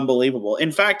unbelievable.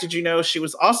 In fact, did you know she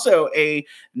was also a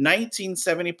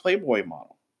 1970 Playboy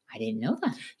model? I didn't know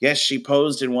that. Yes, she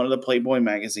posed in one of the Playboy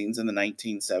magazines in the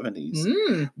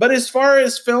 1970s. But as far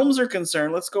as films are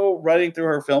concerned, let's go running through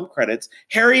her film credits.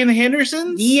 Harry and the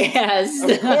Hendersons? Yes.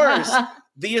 Of course.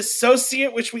 The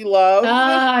Associate, which we love.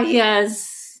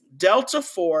 Yes. Delta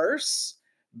Force.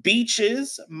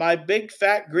 Beaches. My Big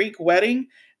Fat Greek Wedding.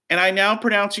 And I Now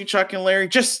Pronounce You Chuck and Larry,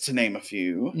 just to name a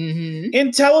few. Mm-hmm.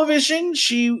 In television,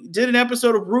 she did an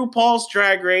episode of RuPaul's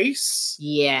Drag Race.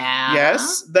 Yeah.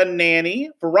 Yes. The Nanny,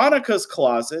 Veronica's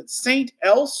Closet, Saint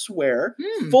Elsewhere,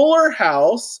 Fuller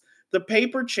House, The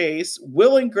Paper Chase,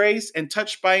 Will and Grace, and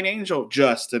Touched by an Angel,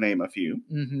 just to name a few.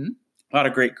 Mm-hmm. A lot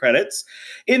of great credits.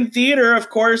 In theater, of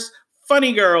course,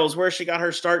 Funny Girls, where she got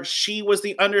her start. She was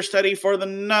the understudy for the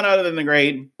none other than the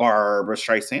great Barbra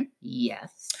Streisand.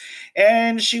 Yes.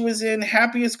 And she was in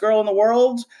Happiest Girl in the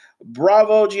World,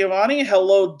 Bravo Giovanni,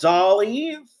 Hello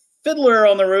Dolly, Fiddler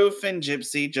on the Roof, and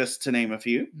Gypsy, just to name a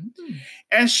few. Mm-hmm.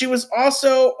 And she was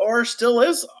also, or still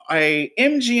is, a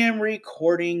MGM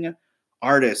recording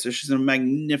artist. So she's a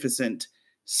magnificent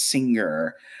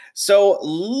singer. So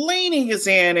Lainie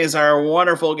Kazan is our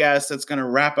wonderful guest that's going to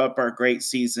wrap up our great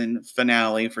season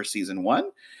finale for season 1.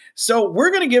 So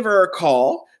we're going to give her a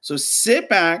call. So sit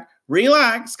back,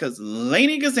 relax, because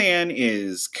Lainie Kazan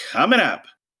is coming up.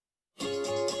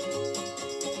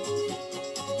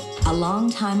 A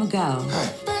long time ago,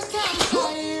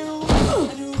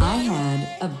 I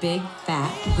had a big,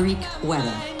 fat Greek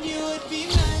wedding.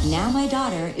 Now my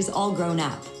daughter is all grown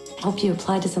up. Hope you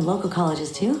applied to some local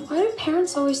colleges, too. Why do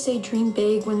parents always say dream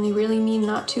big when they really mean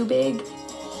not too big?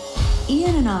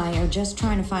 Ian and I are just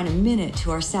trying to find a minute to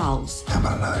ourselves. How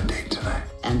about another date tonight?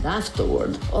 And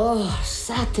afterward,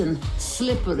 satin,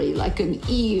 slippery like an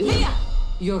eel. Leah!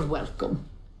 You're welcome.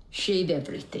 Shade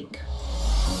everything.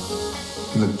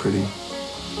 You look pretty.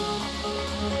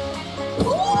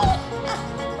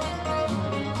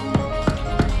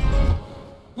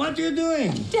 What are you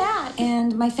doing? Dad!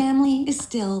 And my family is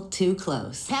still too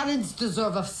close. Parents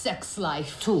deserve a sex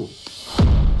life, too.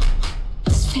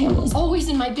 This family's always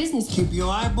in my business. Keep your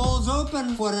eyeballs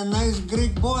open for a nice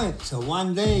Greek boy, so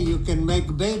one day you can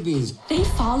make babies. They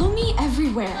follow me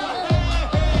everywhere.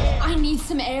 I need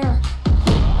some air.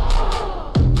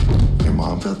 Your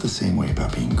mom felt the same way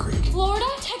about being Greek. Florida,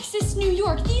 Texas, New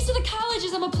York. These are the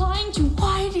colleges I'm applying to.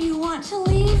 Why do you want to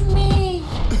leave me?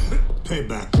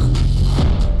 Payback.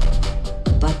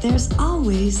 But there's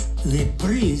always... The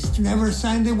priest never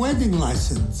signed a wedding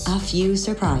license. a few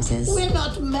surprises. We're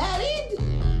not married?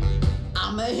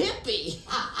 I'm a hippie.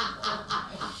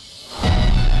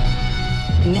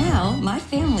 Now, my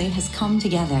family has come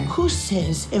together. Who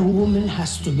says a woman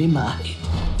has to be married?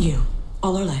 You.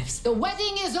 All our lives. The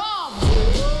wedding is on!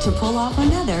 To pull off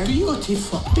another...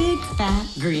 Beautiful. Big, fat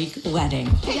Greek wedding.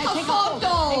 Take a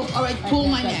photo! All right, pull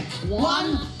my neck.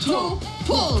 1, 2,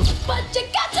 pull! But you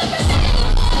got to remember.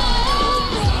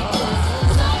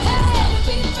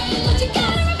 But you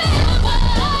gotta remember.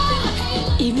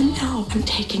 Even though I'm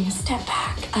taking a step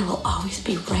back, I will always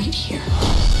be right here.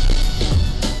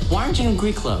 Why aren't you in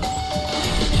Greek Club?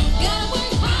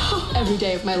 Every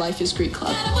day of my life is Greek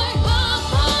Club.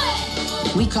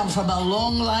 We come from a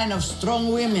long line of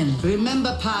strong women.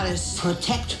 Remember, Paris,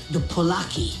 protect the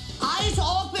Polaki. Eyes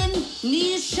open,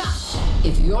 knees shut.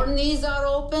 If your knees are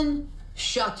open,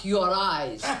 shut your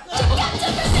eyes.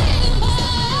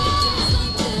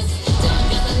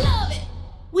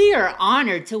 We are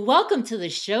honored to welcome to the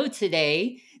show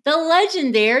today the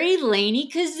legendary Lainie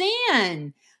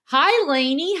Kazan. Hi,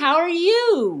 Lainie. How are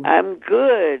you? I'm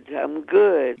good.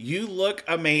 You look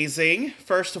amazing.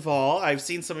 First of all, I've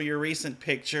seen some of your recent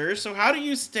pictures. So how do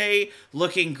you stay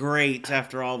looking great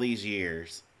after all these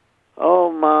years?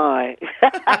 Oh, my.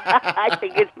 I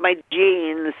think it's my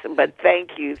genes, but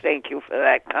thank you for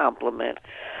that compliment.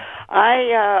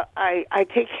 I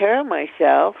take care of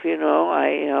myself, you know.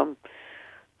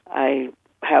 I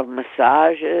have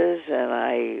massages, and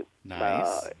I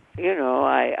use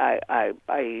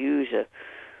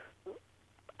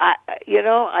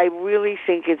I really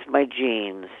think it's my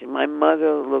genes. My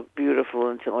mother looked beautiful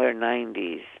until her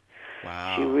 90s.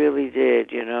 Wow. She really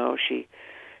did, you know. She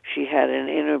had an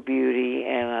inner beauty,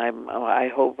 and I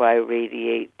hope I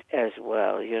radiate as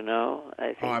well, you know.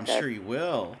 I'm sure you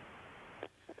will.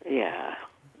 Yeah.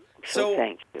 So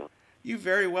thank you. You're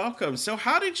very welcome. So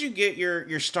how did you get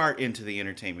your start into the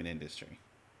entertainment industry?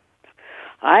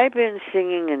 I've been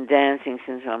singing and dancing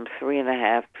since I'm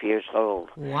 3.5 years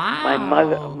old. Wow.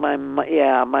 My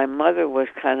mother was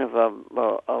kind of a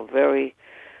very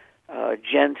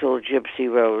gentle gypsy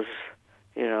rose,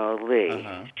 you know, Lee.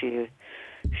 Uh-huh.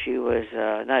 She was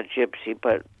not gypsy,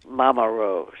 but Mama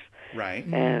Rose. Right.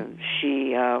 And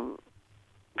she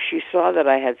saw that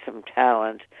I had some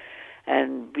talent,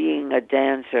 and being a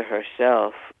dancer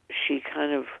herself, she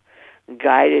kind of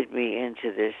guided me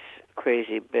into this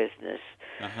crazy business.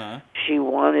 Uh-huh. She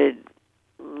wanted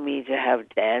me to have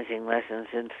dancing lessons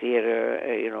in theater,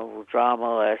 you know,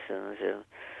 drama lessons,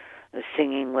 the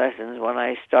singing lessons when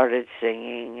I started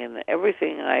singing, and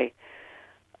everything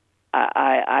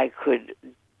I could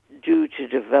do to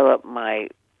develop my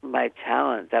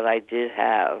talent that I did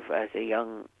have as a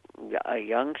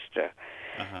youngster.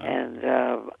 And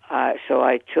so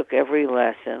I took every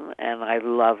lesson, and I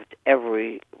loved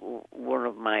every one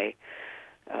of my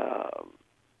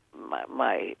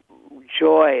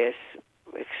joyous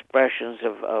expressions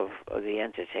of the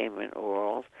entertainment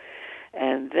world.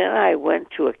 And then I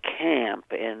went to a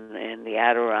camp in the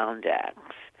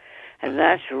Adirondacks, and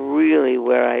that's really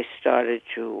where I started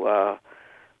to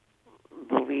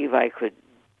believe I could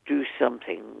do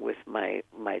something with my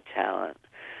talent.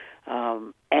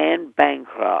 Anne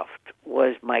Bancroft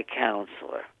was my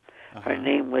counselor. Her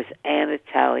name was Anne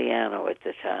Italiano at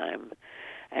the time,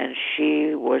 and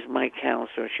she was my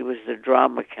counselor. She was the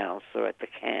drama counselor at the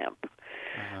camp.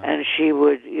 And she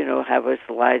would, have us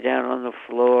lie down on the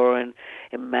floor and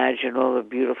imagine all the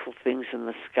beautiful things in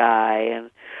the sky. And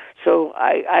so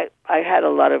I had a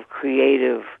lot of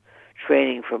creative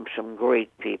training from some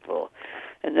great people.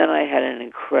 And then I had an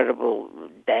incredible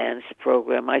dance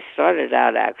program. I started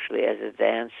out actually as a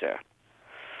dancer.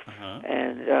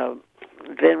 And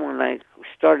then when I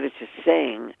started to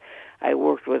sing, I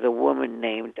worked with a woman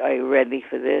named, are you ready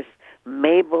for this?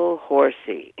 Mabel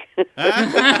Horsey.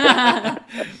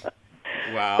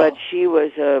 Wow. But she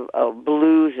was a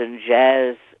blues and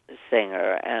jazz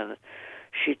singer, and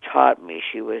she taught me.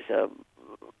 She was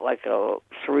like a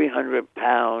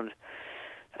 300-pound,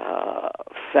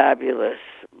 fabulous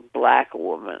black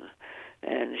woman,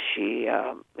 and she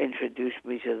introduced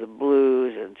me to the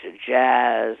blues and to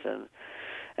jazz,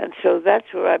 and so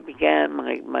that's where I began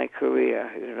my career,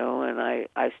 and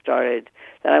I started.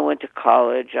 Then I went to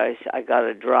college. I got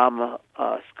a drama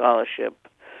scholarship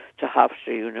to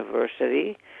Hofstra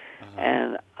University,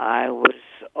 and I was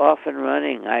off and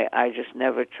running. I just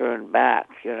never turned back,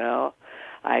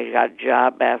 I got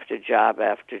job after job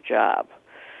after job.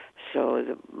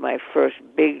 So my first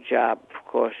big job, of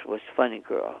course, was Funny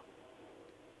Girl.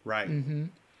 Right.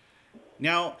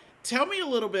 Now, tell me a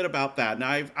little bit about that. Now,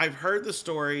 I've heard the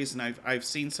stories, and I've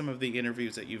seen some of the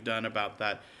interviews that you've done about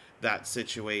that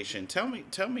situation. Tell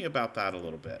me about that a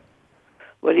little bit.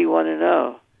 What do you want to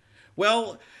know?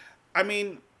 Well, I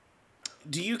mean,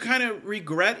 do you kind of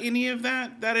regret any of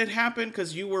that had happened?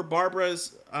 Because you were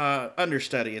Barbara's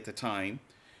understudy at the time.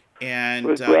 And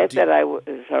regret that I was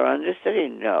her understudy?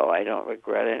 No, I don't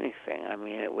regret anything. I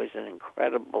mean, it was an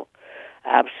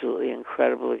absolutely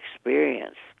incredible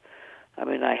experience. I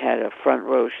mean, I had a front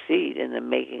row seat in the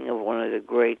making of one of the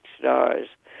great stars,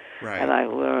 and I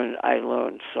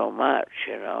learned so much.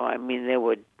 I mean, there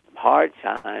were hard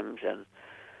times and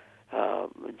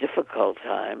difficult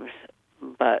times,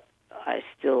 but I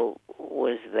still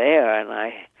was there, and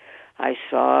I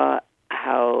saw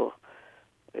how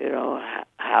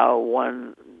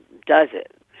one does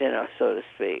it, so to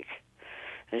speak.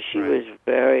 And she was a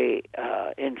very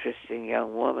interesting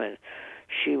young woman.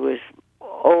 She was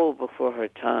old before her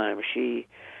time. She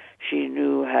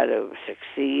knew how to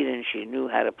succeed, and she knew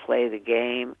how to play the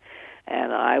game.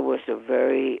 And I was a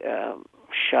very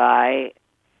shy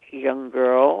young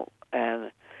girl,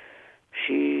 and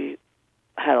she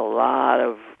had a lot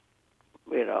of,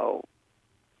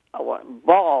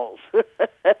 balls.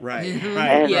 Right.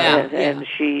 And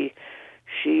she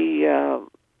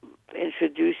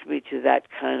introduced me to that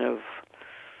kind of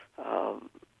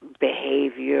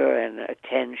behavior and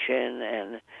attention,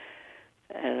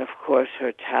 and of course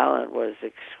her talent was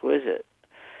exquisite.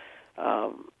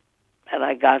 And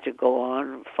I got to go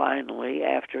on finally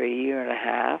after a year and a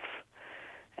half,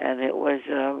 and it was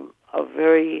a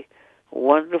very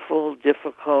wonderful,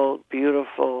 difficult,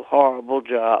 beautiful, horrible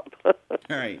job.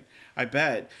 Right, I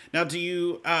bet. Now, do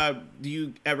you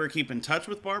ever keep in touch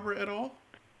with Barbara at all?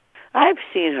 I've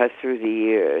seen her through the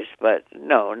years, but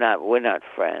no, we're not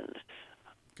friends.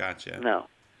 Gotcha. No.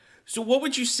 So what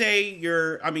would you say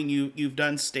you've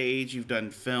done stage, you've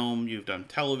done film, you've done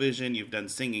television, you've done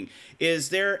singing. Is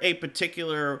there a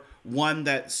particular one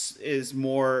that is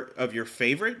more of your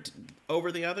favorite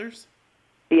over the others?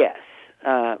 Yes.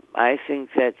 I think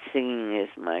that singing is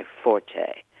my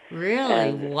forte.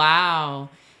 Really? Wow.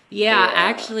 Yeah,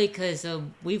 actually, because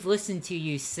we've listened to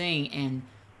you sing, and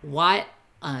what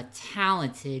a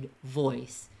talented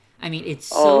voice. I mean, it's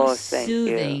so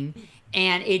soothing.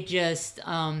 And it just,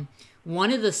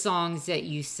 one of the songs that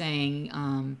you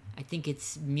sang, I think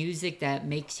it's Music That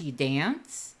Makes You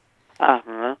Dance.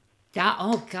 Uh-huh.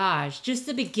 Oh gosh, just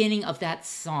the beginning of that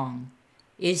song.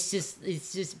 It's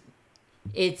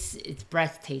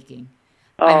breathtaking.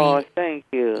 Oh, I mean, thank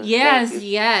you. Yes, thank you.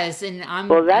 yes. And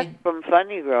Well, that's from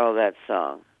Funny Girl, that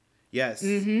song. Yes.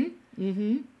 Mm-hmm.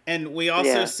 Mm-hmm. And we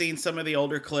also seen some of the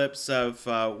older clips of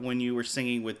when you were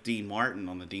singing with Dean Martin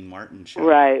on the Dean Martin show.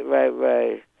 Right.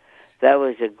 That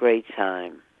was a great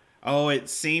time. Oh, it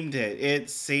seemed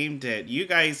it. You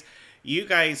guys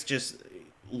just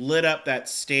lit up that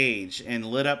stage and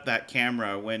lit up that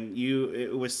camera when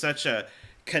it was such a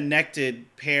connected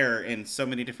pair in so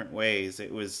many different ways.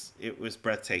 It was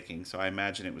breathtaking. So I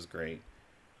imagine it was great.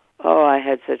 Oh, I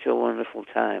had such a wonderful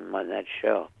time on that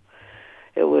show.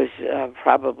 It was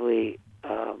probably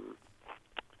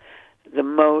the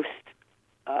most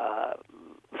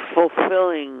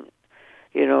fulfilling,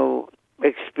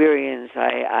 experience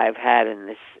I've had in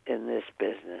this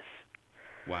business.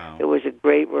 Wow! It was a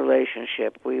great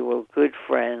relationship. We were good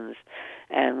friends,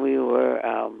 and we were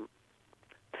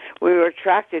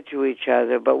attracted to each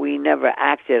other, but we never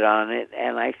acted on it.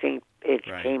 And I think it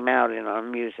came out in our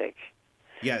music.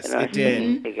 Yes, it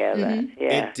did. Together. Mm-hmm.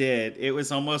 Yeah. It did. It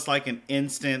was almost like an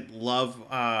instant love.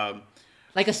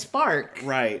 Like a spark.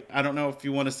 Right. I don't know if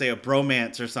you want to say a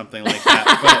bromance or something like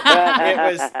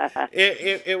that, but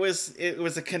it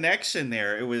was a connection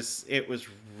there. It was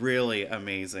really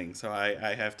amazing. So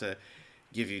I have to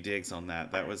give you digs on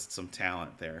that. That was some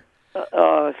talent there.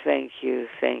 Oh, thank you.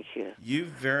 You're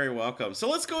very welcome. So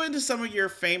let's go into some of your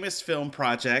famous film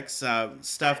projects,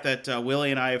 stuff that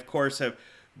Willie and I, of course, have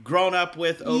grown up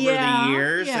with over the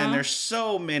years, and there's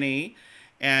so many.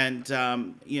 And,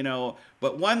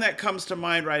 but one that comes to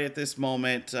mind right at this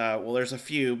moment, there's a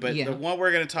few, but the one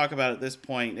we're going to talk about at this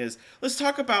point is, let's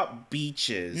talk about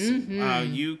Beaches.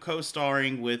 Mm-hmm. You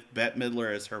co-starring with Bette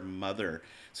Midler as her mother.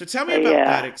 So tell me about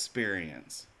that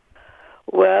experience.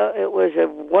 Well, it was a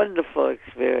wonderful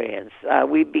experience.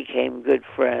 We became good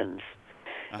friends.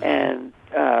 And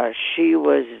she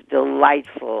was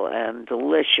delightful and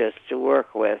delicious to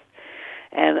work with.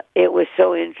 And it was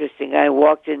so interesting. I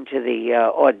walked into the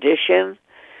audition,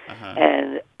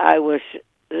 and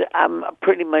I'm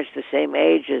pretty much the same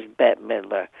age as Bette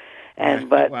Midler. And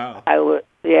but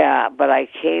I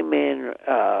came in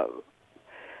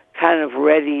kind of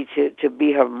ready to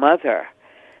be her mother.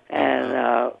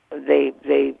 And they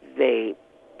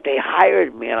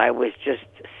hired me, and I was just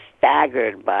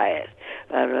staggered by it.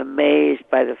 I'm amazed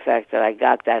by the fact that I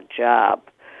got that job.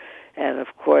 And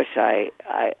of course, I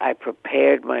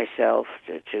prepared myself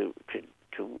to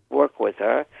work with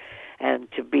her,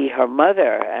 and to be her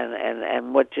mother,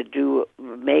 and what to do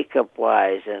makeup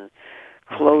wise and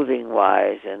clothing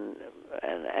wise, and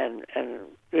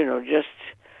just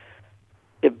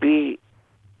to be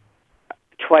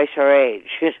twice her age.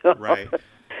 Right. Well,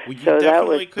 you so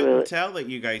definitely couldn't tell that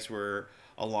you guys were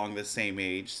along the same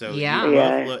age. So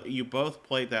you both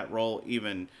played that role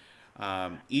even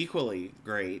equally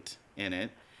great in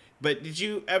it. But did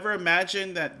you ever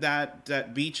imagine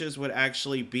that Beaches would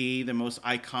actually be the most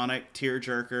iconic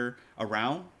tearjerker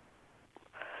around?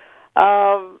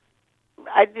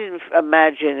 I didn't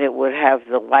imagine it would have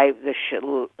the life, the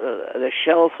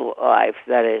shelf life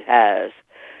that it has.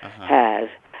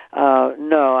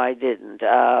 No, I didn't.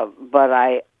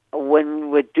 But when we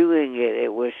were doing it,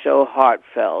 it was so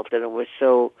heartfelt, and it was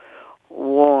so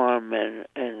warm, and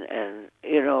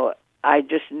I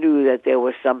just knew that there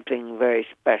was something very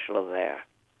special there.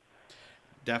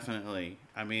 Definitely.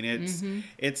 I mean,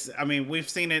 we've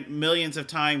seen it millions of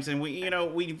times, and we know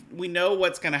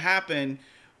what's going to happen,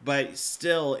 but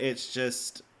still it's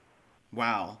just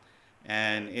wow.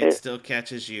 And it still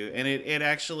catches you, and it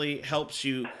actually helps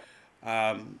you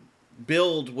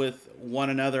build with one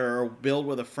another, or build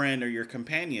with a friend or your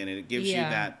companion, and it gives you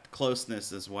that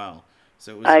closeness as well.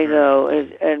 So it was I know,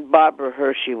 and Barbara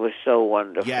Hershey was so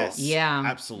wonderful. Yes,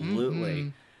 absolutely. Mm-hmm.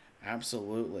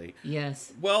 Absolutely.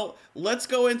 Yes. Well, let's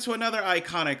go into another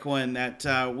iconic one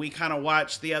that we kind of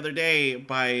watched the other day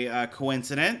by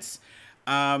coincidence.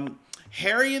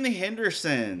 Harry and the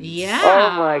Hendersons. Yeah.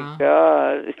 Oh, my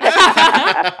God.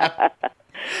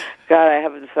 God, I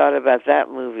haven't thought about that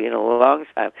movie in a long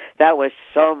time. That was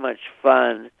so much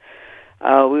fun. We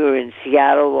were in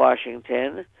Seattle,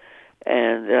 Washington,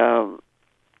 and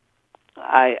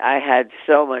I had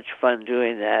so much fun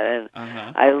doing that, and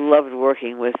I loved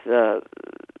working with the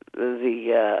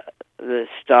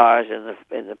stars in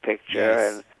the picture,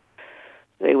 and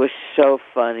they were so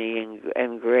funny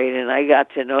and great. And I got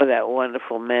to know that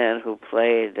wonderful man who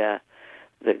played the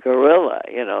gorilla.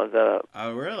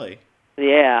 Oh, really?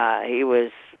 Yeah, he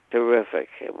was terrific.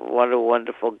 What a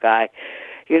wonderful guy.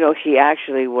 He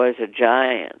actually was a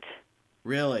giant.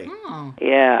 Really? Oh.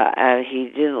 Yeah, and he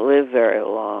didn't live very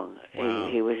long. Wow.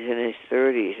 He was in his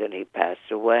 30s and he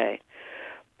passed away.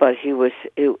 But he was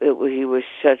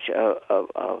such an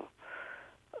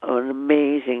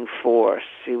amazing force.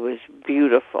 He was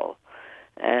beautiful,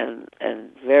 and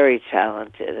very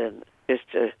talented, and just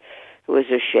it was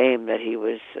a shame that he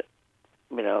was,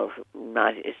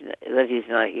 that he's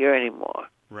not here anymore.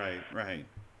 Right.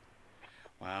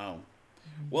 Wow.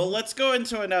 Well, let's go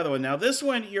into another one. Now, this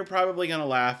one you're probably going to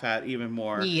laugh at even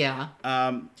more. Yeah.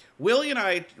 Willie and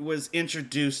I was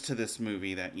introduced to this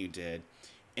movie that you did,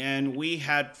 and we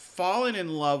had fallen in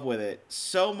love with it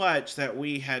so much that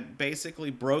we had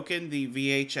basically broken the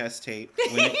VHS tape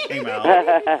when it came out.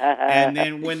 And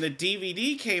then when the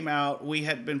DVD came out, we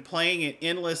had been playing it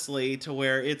endlessly to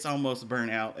where it's almost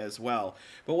burnt out as well.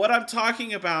 But what I'm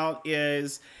talking about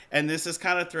is, and this is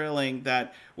kind of thrilling,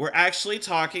 that we're actually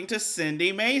talking to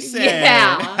Cindy Mason.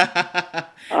 Yeah.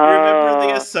 Remember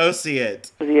The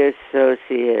Associate? The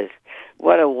Associate.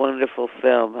 What a wonderful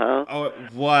film, huh? Oh,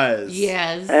 it was.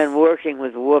 Yes. And working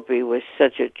with Whoopi was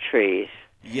such a treat.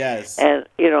 Yes. And,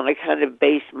 I kind of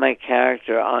based my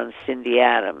character on Cindy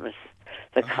Adams,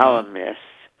 the columnist.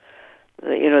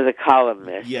 The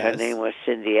columnist. Yes. Her name was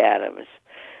Cindy Adams.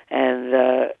 And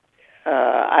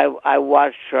I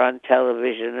watched her on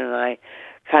television, and I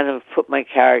kind of put my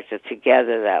character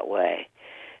together that way.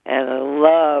 And I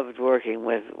loved working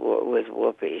with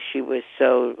Whoopi. She was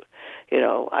so,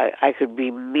 I could be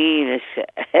mean as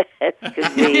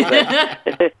could be,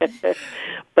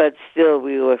 but still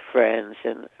we were friends,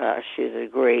 and she's a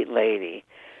great lady.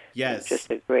 Yes.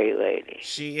 Just a great lady.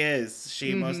 She is.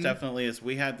 She most definitely is.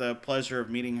 We had the pleasure of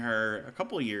meeting her a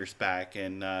couple of years back,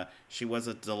 and she was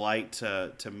a delight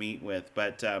to meet with.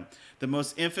 But the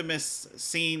most infamous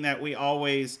scene that we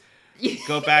always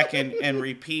go back and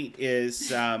repeat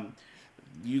is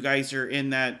you guys are in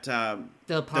that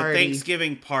the party. The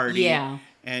Thanksgiving party. Yeah.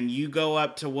 And you go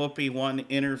up to Whoopi, want to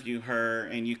interview her,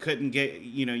 and you couldn't get,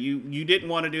 you didn't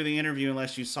want to do the interview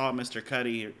unless you saw Mr.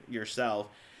 Cuddy yourself.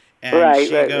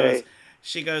 And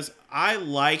she goes, I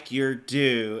like your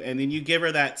do. And then you give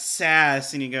her that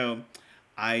sass and you go,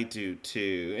 I do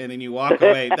too. And then you walk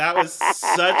away. That was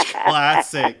such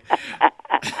classic.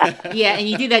 Yeah, and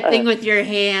you do that thing with your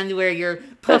hand where you're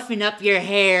puffing up your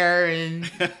hair and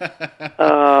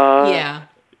yeah.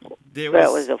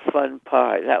 That was a fun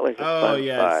part. That was a fun part. Oh,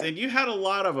 yes. And you had a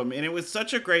lot of them. And it was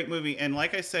such a great movie. And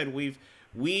like I said,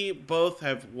 we both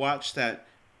have watched that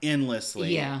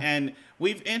endlessly. Yeah. And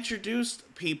we've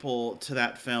introduced people to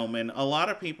that film. And a lot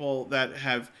of people that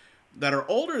are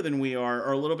older than we are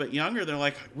or a little bit younger, they're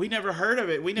like, we never heard of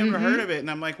it. We never heard of it. And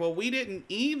I'm like, well, we didn't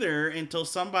either until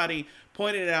somebody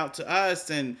pointed it out to us.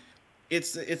 And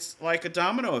it's like a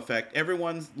domino effect.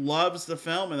 Everyone loves the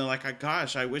film. And they're like,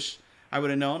 gosh, I wish I would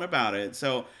have known about it.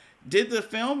 So did the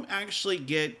film actually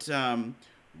get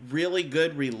really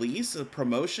good release of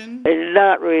promotion?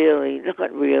 Not really.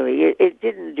 It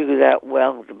didn't do that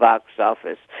well at the box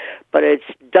office, but it's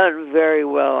done very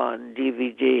well on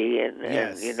DVD and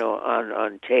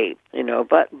on tape.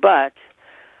 But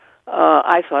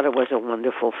I thought it was a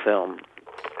wonderful film.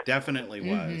 Definitely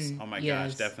was. Oh my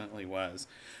gosh, definitely was.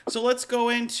 So let's go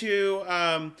into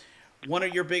one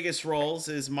of your biggest roles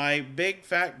is My Big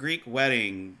Fat Greek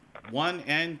Wedding 1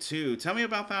 and 2. Tell me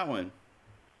about that one.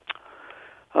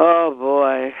 Oh,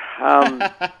 boy.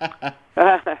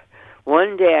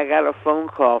 One day I got a phone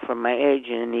call from my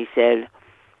agent, and he said,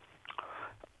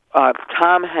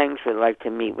 Tom Hanks would like to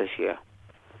meet with you.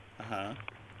 Uh-huh.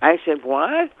 I said,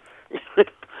 what?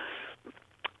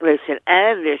 They said,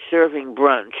 and they're serving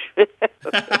brunch.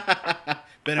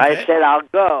 I said, I'll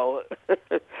go.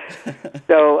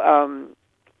 So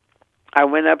I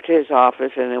went up to his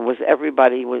office, and it was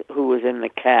everybody who was in the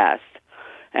cast,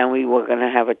 and we were going to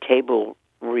have a table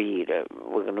read.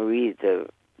 We're going to read the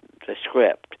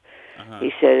script. Uh-huh.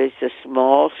 He said, it's a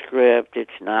small script.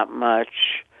 It's not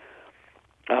much.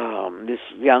 This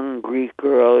young Greek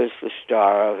girl is the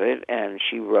star of it, and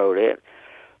she wrote it,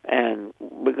 and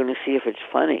we're going to see if it's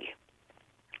funny.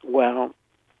 Well,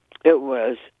 it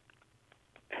was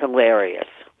hilarious.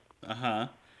 Uh-huh.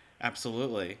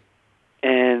 Absolutely.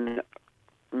 And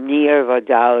Nia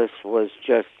Vardalos was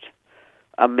just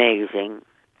amazing.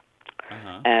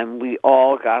 Uh-huh. And we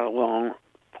all got along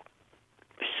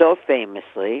so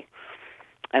famously.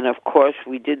 And of course,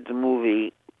 we did the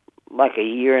movie like a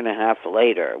year and a half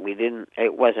later.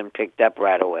 It wasn't picked up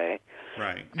right away.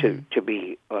 Right. To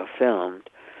be filmed.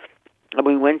 And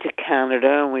we went to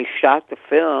Canada and we shot the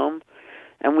film,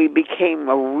 and we became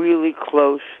a really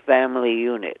close family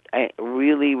unit.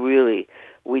 Really,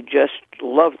 we just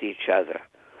loved each other.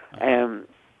 Uh-huh. And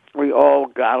we all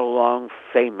got along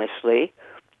famously.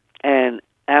 And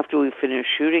after we finished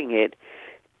shooting it,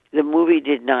 the movie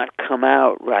did not come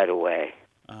out right away.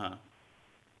 Uh-huh.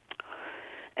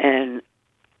 And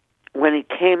when it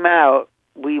came out,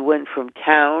 we went from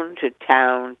town to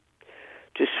town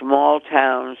to small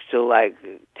towns, to like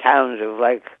towns of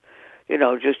like,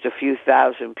 just a few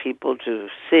thousand people, to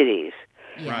cities,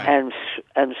 and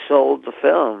sold the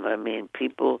film. I mean,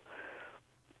 people.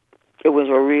 It was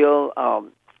a real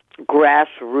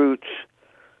grassroots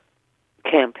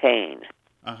campaign.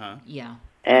 Yeah.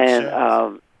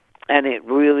 And it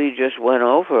really just went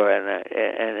over, and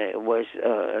it was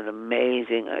an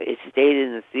amazing. It stayed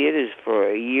in the theaters for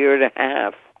a year and a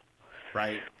half.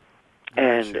 Right.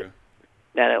 And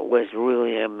it was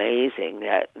really amazing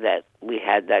that we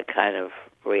had that kind of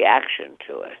reaction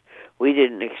to it. We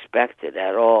didn't expect it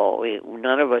at all.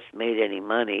 None of us made any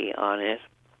money on it.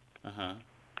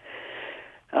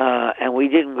 And we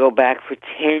didn't go back for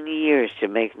 10 years to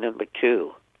make number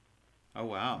 2. Oh,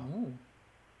 wow. Ooh.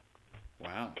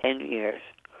 Wow. 10 years.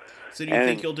 So do you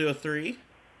think you'll do a 3?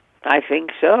 I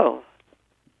think so.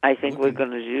 I think we're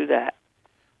going to do that.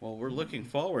 Well, we're looking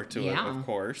forward to it, of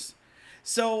course.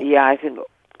 So yeah, I think,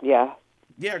 yeah.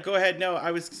 Yeah, go ahead. No,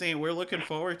 I was saying we're looking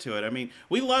forward to it. I mean,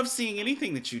 we love seeing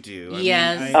anything that you do.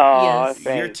 Yes. Yes.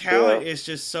 Your talent is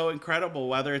just so incredible,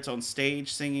 whether it's on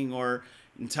stage, singing, or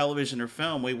in television or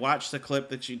film. We watched the clip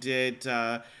that you did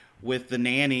with the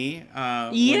nanny.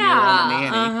 When you were on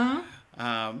the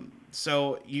nanny.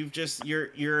 So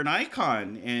you're an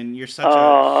icon, and you're such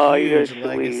a huge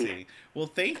legacy. Sweet. Well,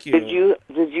 thank you. Did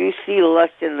you see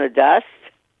Lust in the Dust?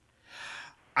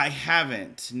 I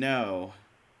haven't. No.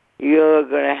 You're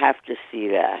gonna have to see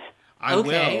that. I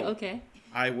will. Okay.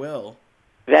 I will.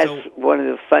 That's one of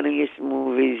the funniest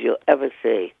movies you'll ever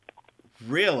see.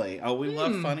 Really? Oh, we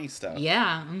love funny stuff.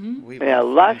 Yeah. Mm-hmm. We love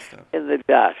Lust in the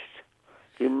Dust.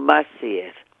 You must see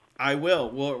it. I will.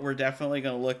 We're definitely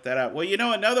going to look that up. Well,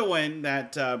 another one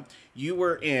that you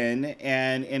were in,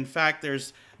 and in fact,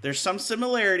 there's some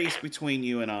similarities between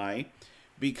you and I,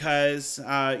 because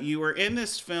you were in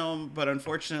this film, but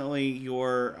unfortunately,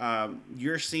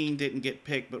 your scene didn't get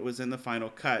picked, but was in the final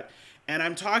cut. And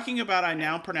I'm talking about I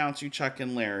Now Pronounce You Chuck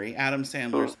and Larry, Adam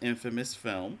Sandler's infamous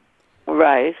film.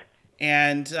 Right.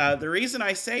 And the reason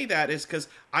I say that is because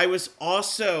I was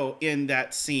also in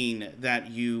that scene that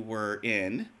you were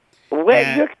in.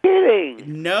 Wait, you're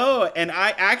kidding? No, and I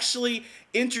actually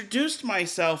introduced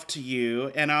myself to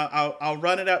you, and I'll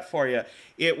run it up for you.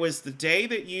 It was the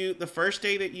first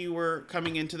day that you were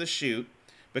coming into the shoot,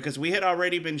 because we had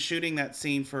already been shooting that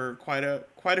scene for quite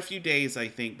a few days, I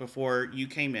think, before you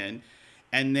came in,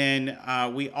 and then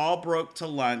we all broke to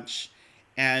lunch,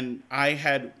 and I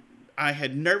had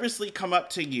nervously come up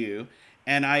to you,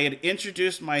 and I had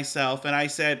introduced myself, and I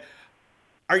said,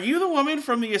 "Are you the woman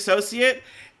from The Associate?"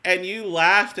 And you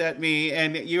laughed at me,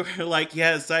 and you were like,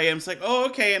 "Yes, I am." It's like, "Oh,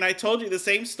 okay." And I told you the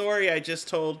same story I just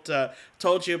told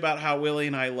you about how Willie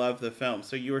and I love the film.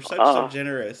 So you were so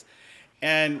generous.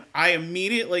 And I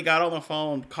immediately got on the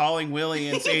phone calling Willie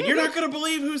and saying, "You're not going to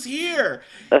believe who's here."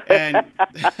 And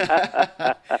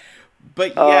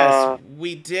but yes,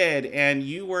 we did. And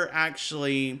you were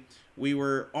we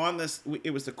were on this. It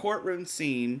was the courtroom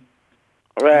scene.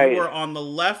 Right. You were on the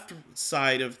left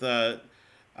side of the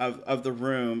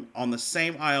room, on the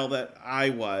same aisle that I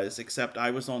was, except I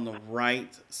was on the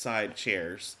right side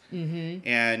chairs,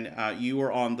 and you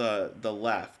were on the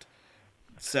left.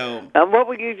 So. And what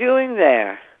were you doing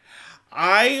there?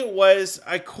 I was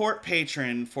a court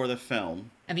patron for the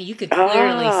film. I mean, you could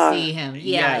clearly see him. Yeah,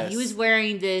 yes. He was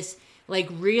wearing this like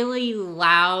really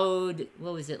loud.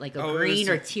 What was it, like a green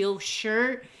or teal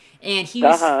shirt? And he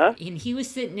was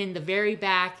sitting in the very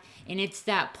back, and it's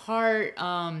that part.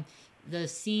 The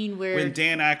scene where when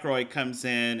Dan Aykroyd comes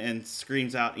in and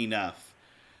screams out "enough."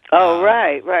 Oh,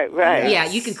 right. Yes. Yeah,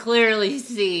 you can clearly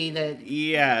see that.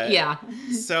 Yeah.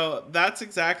 So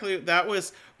that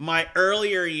was my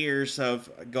earlier years of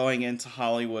going into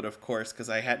Hollywood, of course, because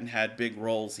I hadn't had big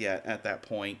roles yet at that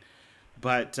point.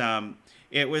 But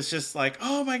it was just like,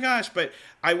 oh my gosh. But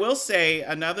I will say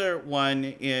another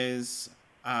one is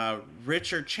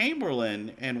Richard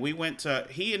Chamberlain, and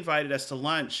he invited us to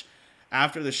lunch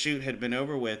after the shoot had been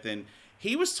over with, and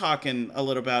he was talking a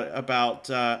little about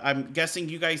I'm guessing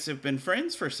you guys have been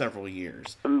friends for several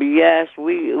years. Yes,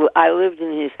 I lived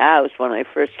in his house when I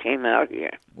first came out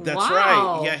here. That's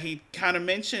right. Yeah, he kind of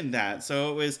mentioned that.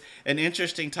 So it was an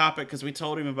interesting topic because we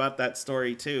told him about that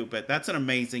story too, but that's an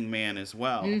amazing man as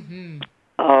well. Mm-hmm.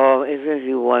 Oh, isn't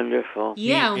he wonderful?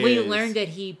 Yeah, we learned that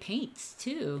he paints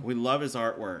too. We love his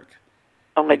artwork.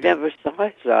 Oh, I never saw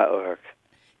his artwork.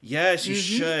 Yes, you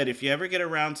should. If you ever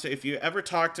if you ever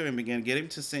talk to him again, get him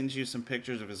to send you some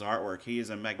pictures of his artwork. He is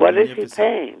a magnificent. What does he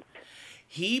paint?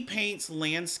 He paints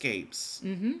landscapes.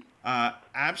 Mm-hmm.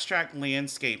 Abstract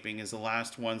landscaping is the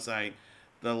last ones I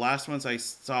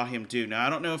saw him do. Now I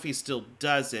don't know if he still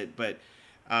does it, but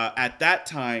at that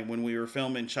time when we were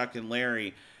filming Chuck and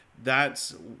Larry,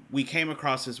 we came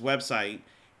across his website,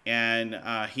 and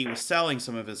he was selling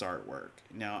some of his artwork.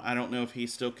 Now, I don't know if he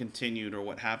still continued or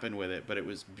what happened with it, but it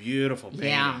was beautiful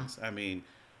paintings. I mean,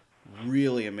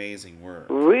 really amazing work.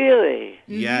 Really?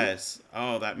 Yes.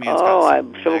 Oh, that man's got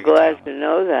some I'm so glad to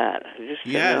know that. Just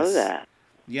to know that.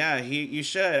 Yeah, you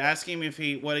should ask him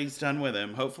what he's done with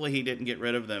them. Hopefully, he didn't get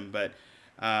rid of them, but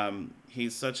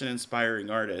he's such an inspiring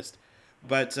artist.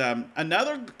 But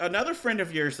another friend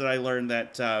of yours that I learned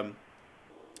that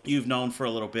you've known for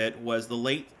a little bit was the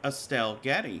late Estelle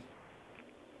Getty.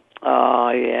 Oh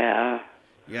yeah.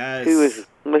 Yes.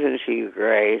 Wasn't she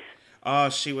great? Oh,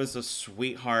 she was a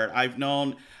sweetheart.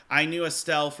 I knew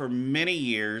Estelle for many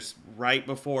years, right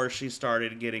before she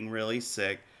started getting really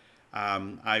sick.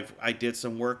 I did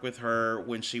some work with her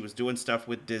when she was doing stuff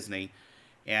with Disney,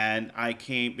 and I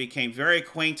became very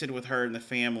acquainted with her and the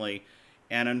family.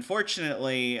 And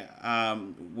unfortunately,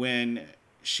 when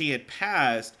she had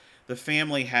passed, the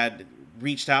family had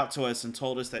reached out to us and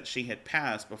told us that she had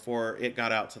passed before it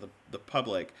got out to the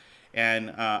public.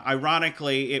 And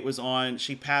ironically,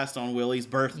 she passed on Willie's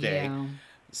birthday. Yeah.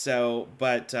 So,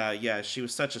 but yeah, she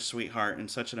was such a sweetheart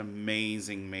and such an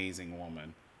amazing, amazing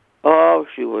woman. Oh,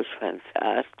 she was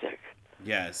fantastic.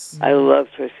 Yes. I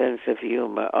loved her sense of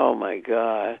humor. Oh, my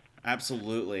God.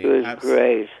 Absolutely. It was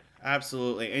great.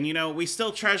 Absolutely. And, we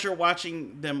still treasure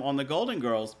watching them on the Golden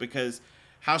Girls, because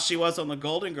how she was on the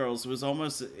Golden Girls was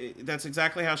that's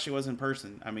exactly how she was in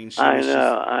person. I mean, I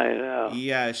know.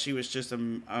 Yeah, she was just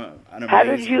an amazing. How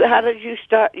did you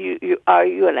start? Are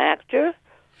you an actor?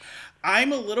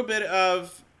 I'm a little bit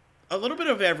of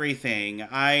everything.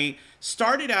 I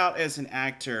started out as an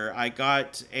actor. I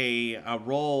got a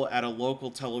role at a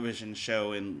local television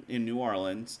show in New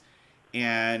Orleans,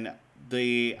 and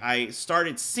I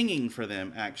started singing for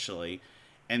them, actually.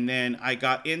 And then I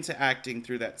got into acting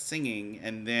through that singing,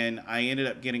 and then I ended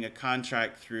up getting a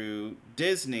contract through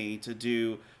Disney to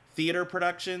do theater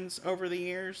productions over the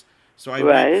years. So I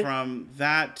went from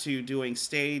that to doing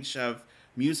stage of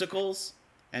musicals,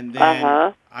 and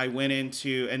then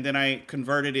I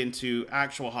converted into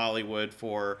actual Hollywood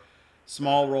for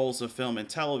small roles of film and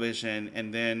television,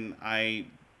 and then I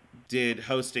did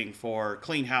hosting for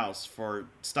Clean House for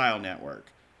Style Network.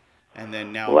 And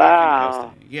then now back into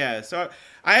hosting. Yeah, so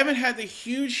I haven't had the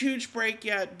huge break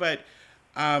yet, but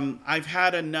I've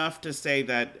had enough to say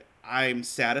that I'm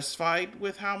satisfied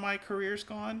with how my career's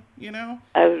gone, Isn't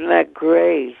that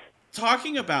great?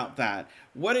 Talking about that,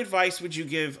 what advice would you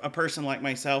give a person like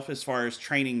myself as far as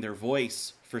training their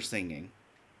voice for singing?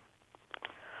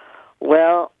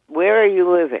 Well, where are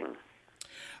you living?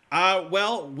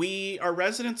 Well, we are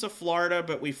residents of Florida,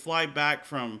 but we fly back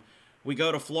we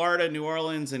go to Florida, New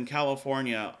Orleans, and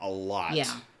California a lot.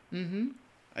 Yeah. Mm-hmm.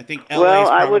 I think LA is probably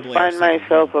I would find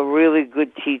myself a really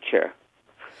good teacher.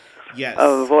 Yes.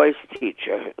 A voice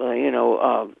teacher.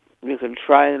 You can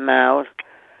try them out,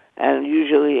 and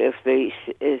usually if they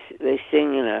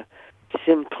sing in a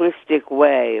simplistic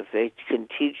way, if they can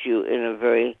teach you in a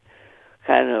very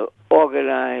kind of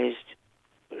organized,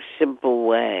 simple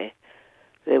way,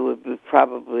 they would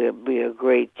probably be a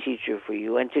great teacher for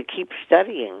you. And to keep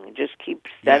studying, just keep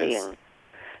studying. Yes.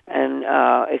 And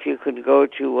if you could go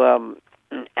to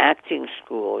an acting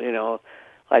school,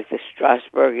 like the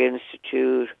Strasberg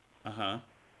Institute,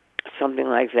 something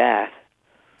like that.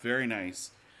 Very nice.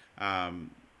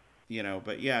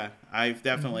 But yeah, I've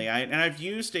definitely, I've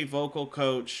used a vocal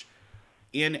coach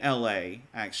in LA,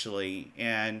 actually,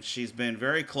 and she's been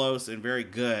very close and very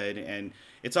good, and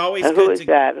it's always good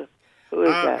to... Who is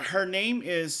that? Her name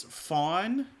is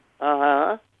Fawn.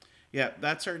 Uh-huh. Yeah,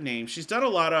 that's her name. She's done a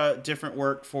lot of different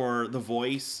work for The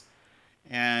Voice,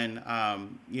 and,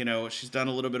 she's done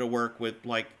a little bit of work with,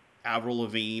 like, Avril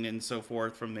Lavigne and so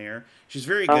forth from there. She's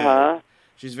very good.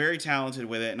 She's very talented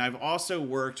with it, and I've also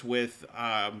worked with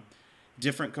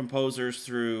different composers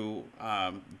through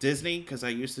Disney, because I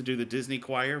used to do the Disney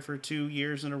choir for 2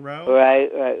 years in a row. Right.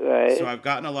 So I've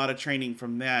gotten a lot of training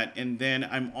from that. And then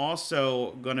I'm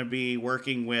also going to be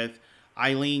working with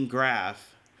Eileen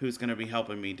Graff, who's going to be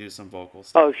helping me do some vocal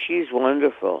stuff. Oh, she's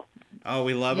wonderful. Oh,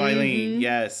 we love Eileen.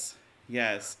 Yes.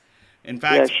 In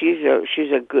fact, she's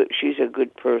a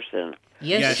good person.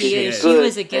 Yes, she is. She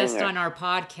was a guest on our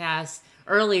podcast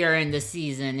earlier in the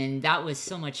season, and that was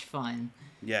so much fun.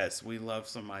 Yes, we love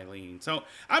some Eileen. So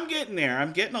I'm getting there.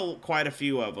 I'm getting quite a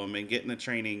few of them and getting the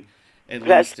training at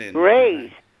least in. That's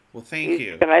great. Well, thank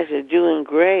you. You guys are doing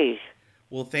great.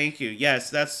 Well, thank you. Yes,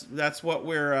 that's what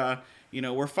we're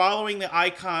we're following the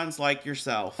icons like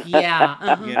yourself.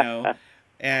 Yeah.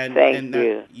 And Thank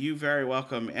you. You very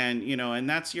welcome. And, and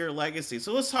that's your legacy.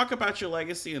 So let's talk about your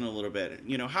legacy in a little bit.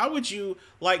 How would you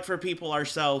like for people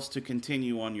ourselves to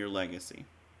continue on your legacy?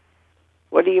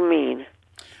 What do you mean?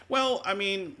 Well, I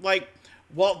mean, like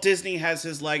Walt Disney has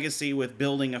his legacy with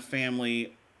building a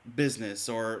family business,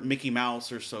 or Mickey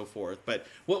Mouse or so forth. But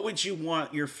what would you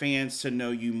want your fans to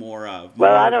know you more of?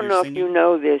 Well, I don't know if you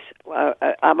know this.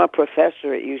 I'm a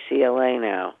professor at UCLA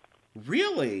now.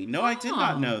 Really? No, I did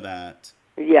not know that.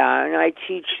 Yeah, and I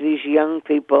teach these young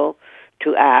people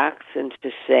to act and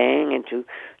to sing and to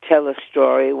tell a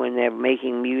story when they're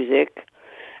making music.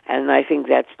 And I think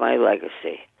that's my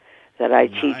legacy, that I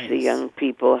teach the young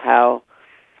people how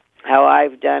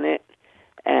I've done it.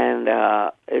 And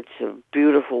it's a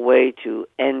beautiful way to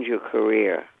end your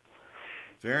career.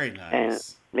 Very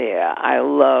nice. And, yeah, I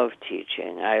love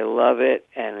teaching. I love it,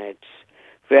 and it's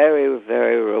very,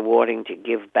 very rewarding to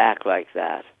give back like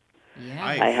that. Yeah,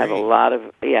 I have a lot of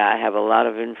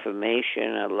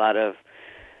information, a lot of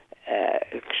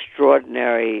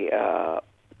extraordinary,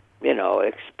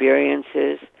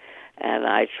 experiences, and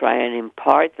I try and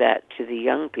impart that to the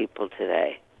young people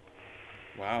today.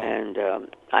 Wow. And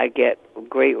I get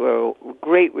great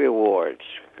rewards.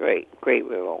 Great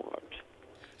rewards.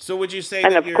 So would you say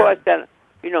and that of course, then,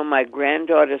 my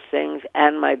granddaughter sings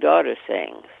and my daughter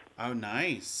sings. Oh,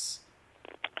 nice.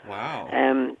 Wow.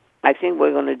 And I think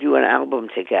we're going to do an album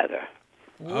together.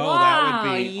 Oh, that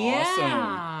would be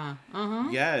awesome. Uh-huh.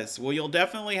 Yes. Well, you'll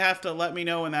definitely have to let me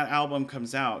know when that album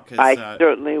comes out. I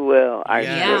certainly will. I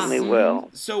certainly will.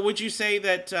 So would you say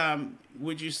that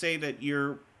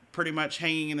you're pretty much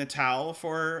hanging in the towel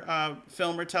for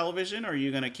film or television, or are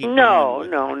you going to keep No.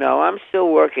 I'm still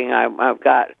working. I've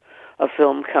got a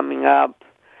film coming up,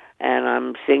 and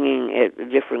I'm singing at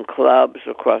different clubs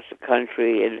across the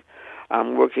country, and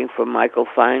I'm working for Michael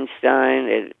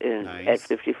Feinstein at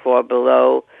 54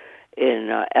 Below in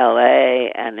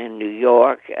L.A. and in New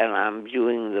York, and I'm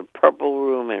doing the Purple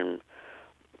Room in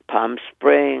Palm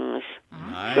Springs.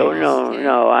 Nice. So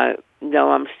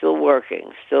I'm still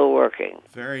working.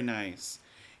 Very nice.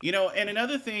 And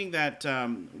another thing that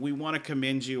we want to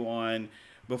commend you on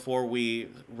before we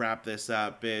wrap this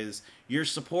up is your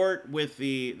support with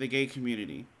the gay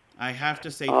community. I have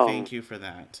to say thank you for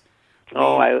that.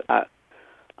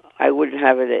 I wouldn't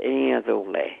have it any other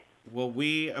way. Well,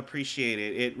 we appreciate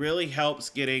it. It really helps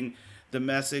getting the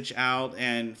message out,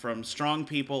 and from strong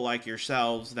people like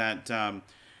yourselves, that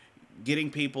getting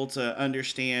people to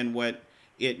understand what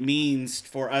it means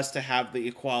for us to have the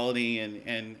equality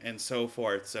and so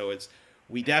forth. So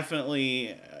we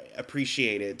definitely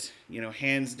appreciate it,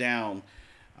 hands down.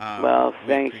 Well,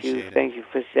 thank you. Thank you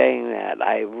for saying that.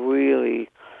 I really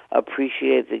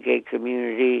appreciate the gay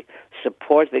community,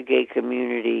 support the gay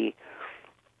community,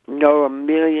 know 1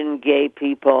 million gay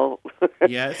people.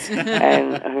 Yes.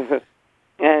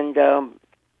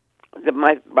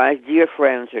 My dear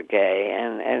friends are gay,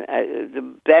 and the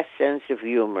best sense of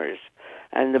humors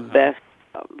and the best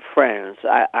friends.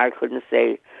 I couldn't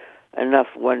say enough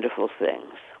wonderful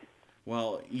things.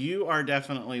 Well, you are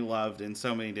definitely loved in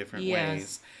so many different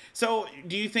ways. So,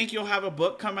 do you think you'll have a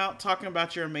book come out talking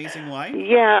about your amazing life?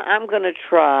 Yeah, I'm going to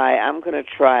try.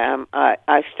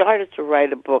 I started to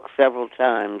write a book several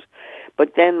times,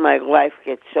 but then my life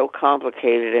gets so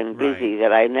complicated and busy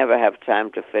that I never have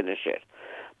time to finish it.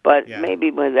 But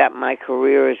maybe when my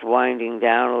career is winding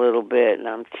down a little bit and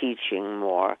I'm teaching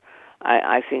more,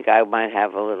 I think I might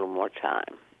have a little more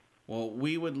time. Well,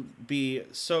 we would be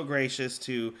so gracious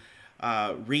to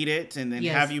read it and then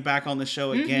have you back on the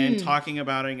show again, talking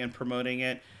about it and promoting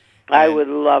it. I would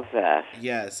love that.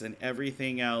 Yes, and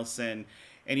everything else. And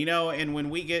when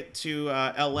we get to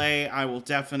LA, I will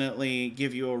definitely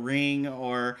give you a ring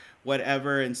or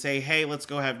whatever and say, hey, let's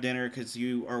go have dinner, because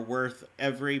you are worth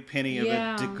every penny of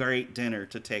a great dinner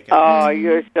to take out. Oh,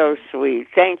 you're so sweet.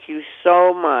 Thank you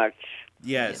so much.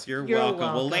 Yes, you're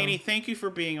welcome. Well, Lainey, thank you for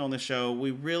being on the show.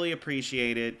 We really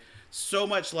appreciate it. So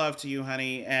much love to you,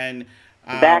 honey. And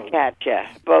back at you,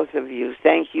 both of you.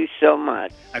 Thank you so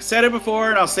much. I've said it before,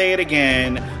 and I'll say it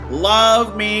again.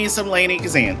 Love me some Lainey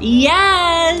Kazan.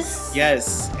 Yes.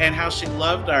 Yes, and how she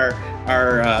loved our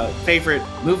favorite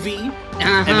movie,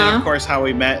 and then of course how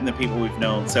we met and the people we've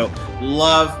known. So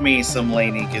love me some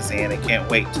Lainey Kazan. I can't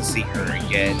wait to see her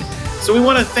again. So we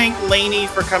want to thank Lainey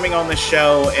for coming on the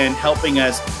show and helping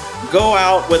us go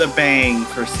out with a bang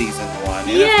for season 1.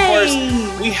 And of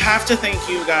course, we have to thank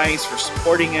you guys for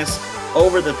supporting us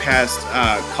over the past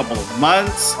couple of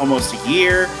months, almost a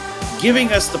year,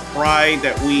 giving us the pride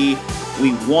that we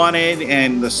wanted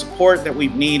and the support that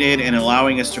we've needed, and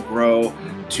allowing us to grow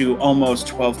to almost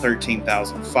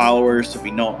 13,000 followers, to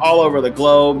be known all over the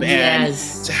globe, and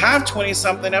to have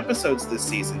 20-something episodes this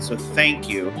season. So thank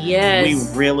you. Yes. We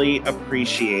really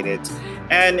appreciate it.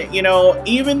 And, you know,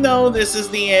 even though this is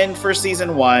the end for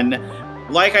season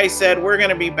 1, like I said, we're going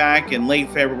to be back in late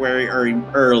February or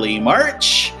early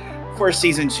March for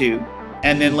season 2.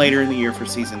 And then later in the year for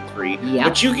season 3. Yep.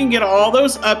 But you can get all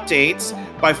those updates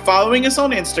by following us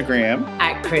on Instagram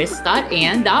at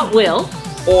chris.and.will.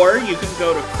 Or you can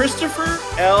go to Christopher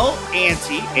L.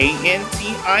 Antie,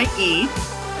 ANTIE.com.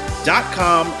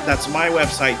 That's my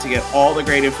website to get all the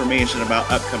great information about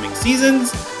upcoming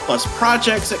seasons, plus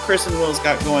projects that Chris and Will's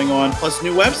got going on, plus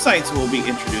new websites we'll be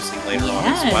introducing later on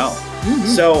as well. Mm-hmm.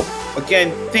 So,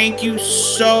 again, thank you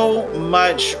so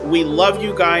much. We love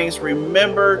you guys.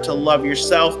 Remember to love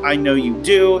yourself. I know you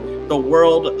do. The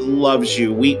world loves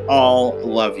you. We all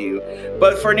love you.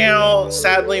 But for now,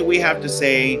 sadly, we have to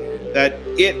say that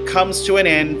it comes to an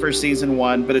end for season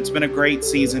 1, but it's been a great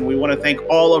season. We want to thank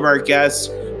all of our guests,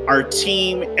 our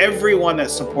team, everyone that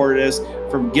supported us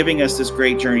for giving us this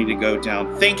great journey to go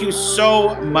down. Thank you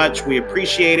so much. We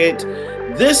appreciate it.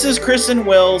 This is Chris and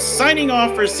Will signing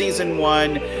off for season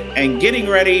 1 and getting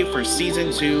ready for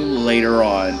season 2 later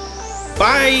on.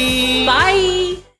 Bye. Bye.